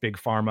towards big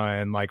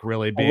pharma and like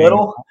really being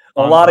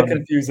a lot of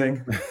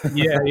confusing.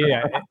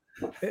 Yeah.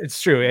 It's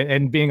true.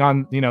 And being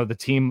on, the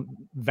team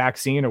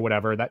vaccine or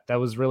whatever, that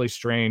was really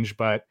strange.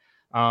 But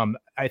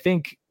I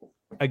think,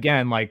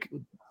 again, like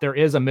there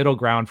is a middle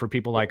ground for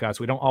people like us.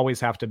 We don't always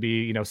have to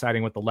be,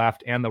 siding with the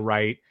left and the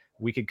right.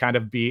 We could kind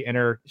of be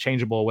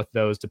interchangeable with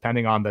those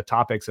depending on the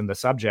topics and the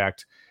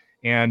subject.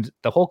 And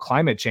the whole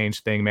climate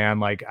change thing, man,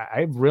 like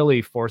I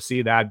really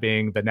foresee that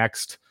being the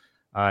next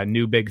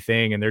new big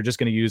thing. And they're just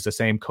going to use the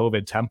same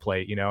COVID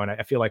template, and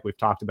I feel like we've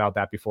talked about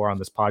that before on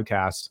this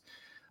podcast.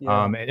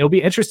 And it'll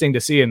be interesting to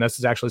see. And this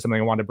is actually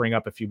something I wanted to bring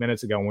up a few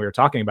minutes ago when we were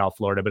talking about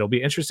Florida, but it'll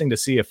be interesting to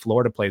see if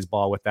Florida plays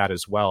ball with that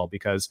as well,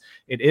 because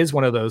it is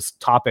one of those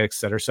topics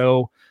that are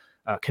so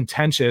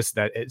contentious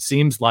that it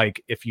seems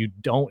like if you're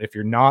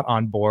not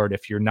on board,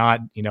 if you're not,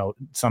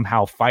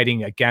 somehow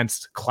fighting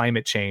against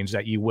climate change,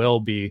 that you will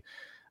be,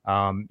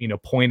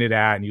 pointed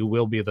at, and you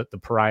will be the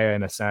pariah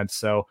in a sense.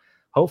 So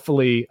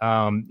hopefully,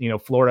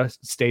 Florida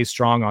stays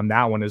strong on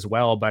that one as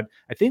well. But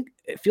I think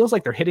it feels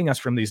like they're hitting us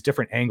from these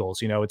different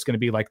angles. It's going to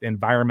be like the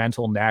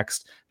environmental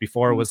next.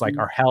 Before it was like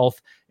our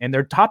health, and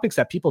they're topics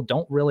that people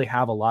don't really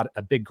have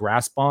a big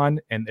grasp on.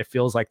 And it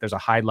feels like there's a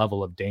high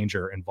level of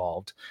danger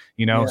involved,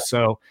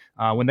 So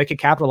when they can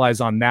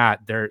capitalize on that,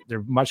 they're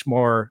much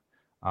more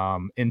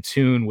in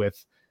tune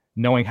with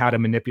knowing how to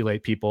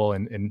manipulate people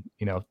and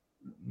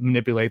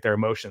manipulate their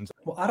emotions.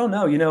 Well, I don't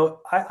know.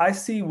 I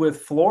see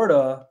with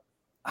Florida,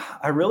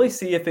 I really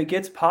see if it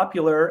gets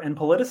popular and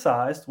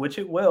politicized, which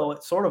it will,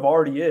 it sort of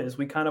already is.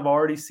 We kind of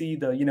already see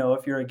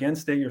if you're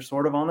against it, you're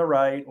sort of on the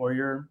right, or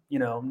you're,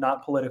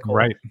 not political.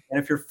 Right.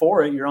 And if you're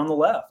for it, you're on the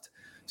left.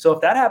 So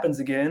if that happens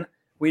again,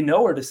 we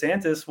know where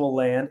DeSantis will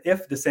land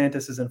if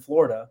DeSantis is in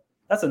Florida.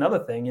 That's another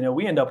thing.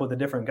 We end up with a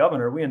different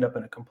governor. We end up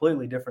in a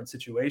completely different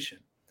situation.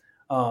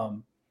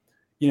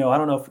 I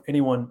don't know if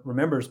anyone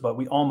remembers, but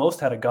we almost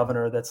had a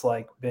governor that's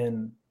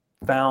been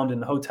found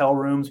in hotel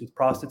rooms with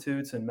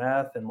prostitutes and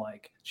meth and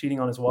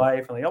cheating on his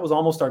wife. And that was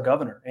almost our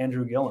governor,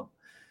 Andrew Gillum.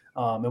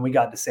 And we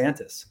got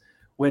DeSantis,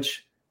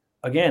 which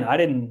again, I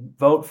didn't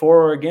vote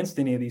for or against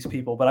any of these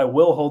people, but I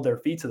will hold their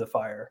feet to the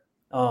fire.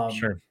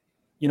 Sure.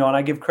 And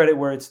I give credit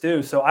where it's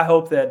due. So I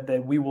hope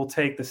that we will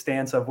take the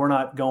stance of, we're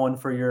not going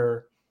for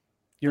your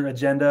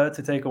agenda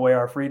to take away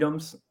our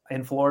freedoms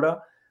in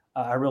Florida.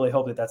 I really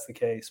hope that that's the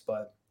case,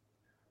 but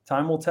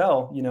time will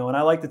tell, and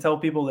I like to tell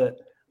people that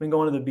I've been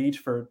going to the beach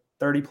for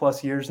 30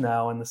 plus years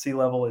now, and the sea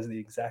level is the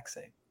exact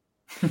same.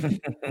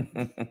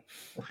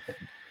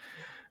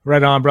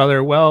 Right on,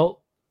 brother.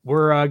 Well,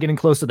 we're getting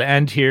close to the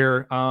end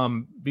here.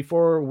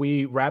 Before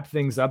we wrap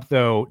things up,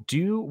 though, do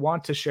you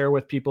want to share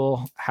with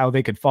people how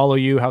they could follow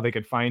you, how they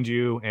could find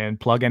you, and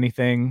plug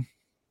anything?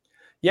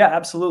 Yeah,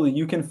 absolutely.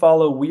 You can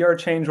follow We Are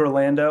Change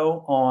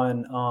Orlando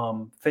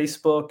on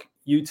Facebook,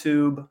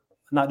 YouTube. I'm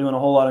not doing a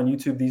whole lot on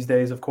YouTube these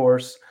days, of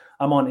course.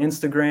 I'm on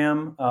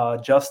Instagram,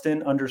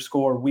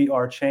 Justin_We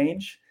Are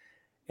Change.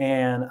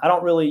 And I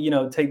don't really,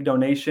 take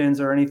donations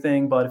or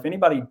anything, but if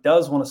anybody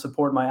does want to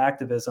support my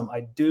activism,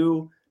 I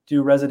do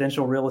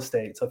residential real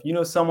estate. So if you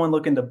know someone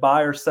looking to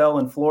buy or sell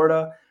in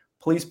Florida,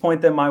 please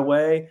point them my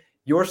way.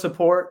 Your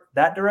support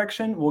that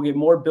direction will get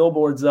more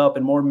billboards up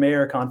and more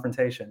mayor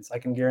confrontations. I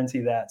can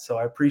guarantee that. So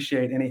I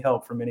appreciate any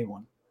help from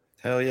anyone.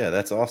 Hell yeah.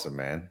 That's awesome,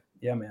 man.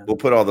 Yeah, man. We'll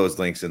put all those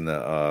links in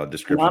the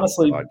description. And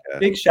honestly,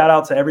 big shout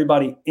out to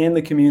everybody in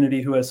the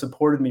community who has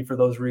supported me for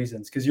those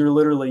reasons. Because you're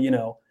literally,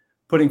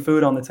 putting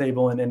food on the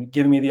table and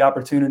giving me the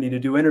opportunity to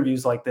do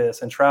interviews like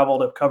this and travel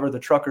to cover the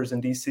truckers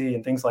in DC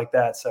and things like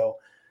that. So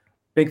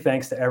big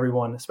thanks to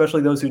everyone,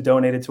 especially those who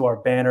donated to our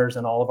banners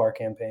and all of our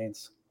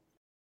campaigns.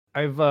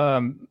 I've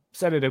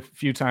said it a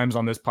few times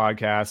on this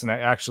podcast, and I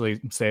actually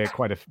say it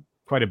quite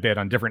a bit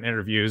on different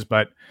interviews,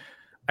 but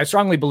I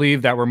strongly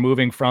believe that we're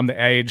moving from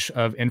the age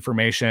of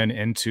information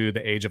into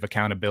the age of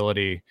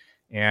accountability.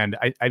 And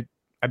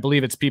I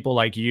believe it's people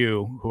like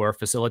you who are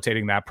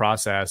facilitating that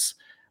process.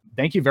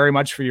 Thank you very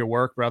much for your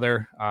work,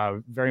 brother.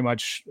 Very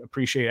much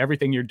appreciate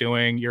everything you're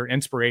doing, your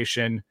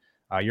inspiration,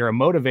 your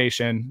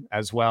motivation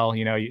as well.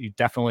 You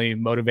definitely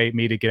motivate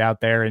me to get out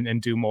there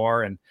and do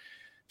more and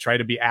try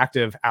to be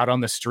active out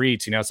on the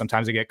streets.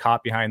 Sometimes I get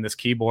caught behind this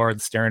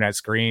keyboard staring at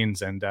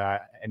screens, and I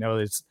know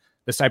this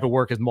type of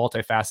work is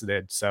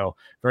multifaceted. So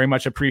very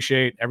much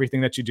appreciate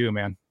everything that you do,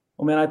 man.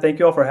 Well, man, I thank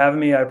you all for having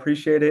me. I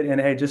appreciate it. And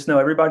hey, just know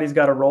everybody's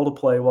got a role to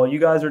play. While you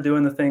guys are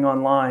doing the thing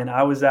online,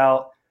 I was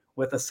out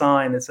with a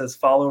sign that says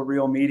follow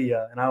real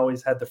media. And I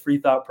always had the Free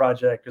Thought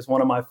Project as one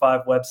of my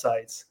 5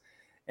 websites.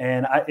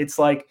 And it's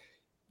like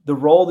the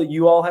role that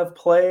you all have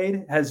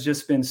played has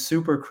just been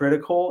super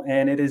critical.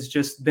 And it has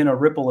just been a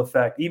ripple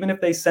effect. Even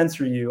if they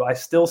censor you, I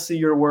still see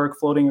your work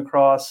floating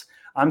across.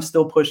 I'm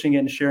still pushing it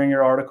and sharing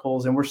your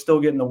articles, and we're still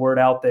getting the word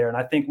out there. And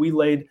I think we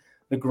laid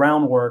the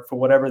groundwork for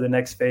whatever the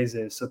next phase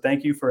is. So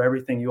thank you for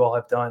everything you all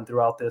have done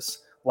throughout this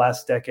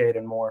last decade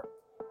and more.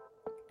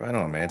 Right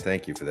on, man.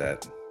 Thank you for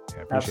that. Yeah,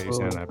 I appreciate you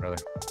saying that, brother.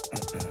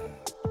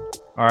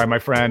 All right, my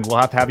friend, we'll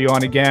have to have you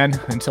on again.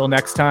 Until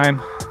next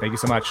time, thank you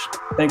so much.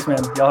 Thanks,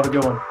 man. Y'all have a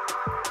good one.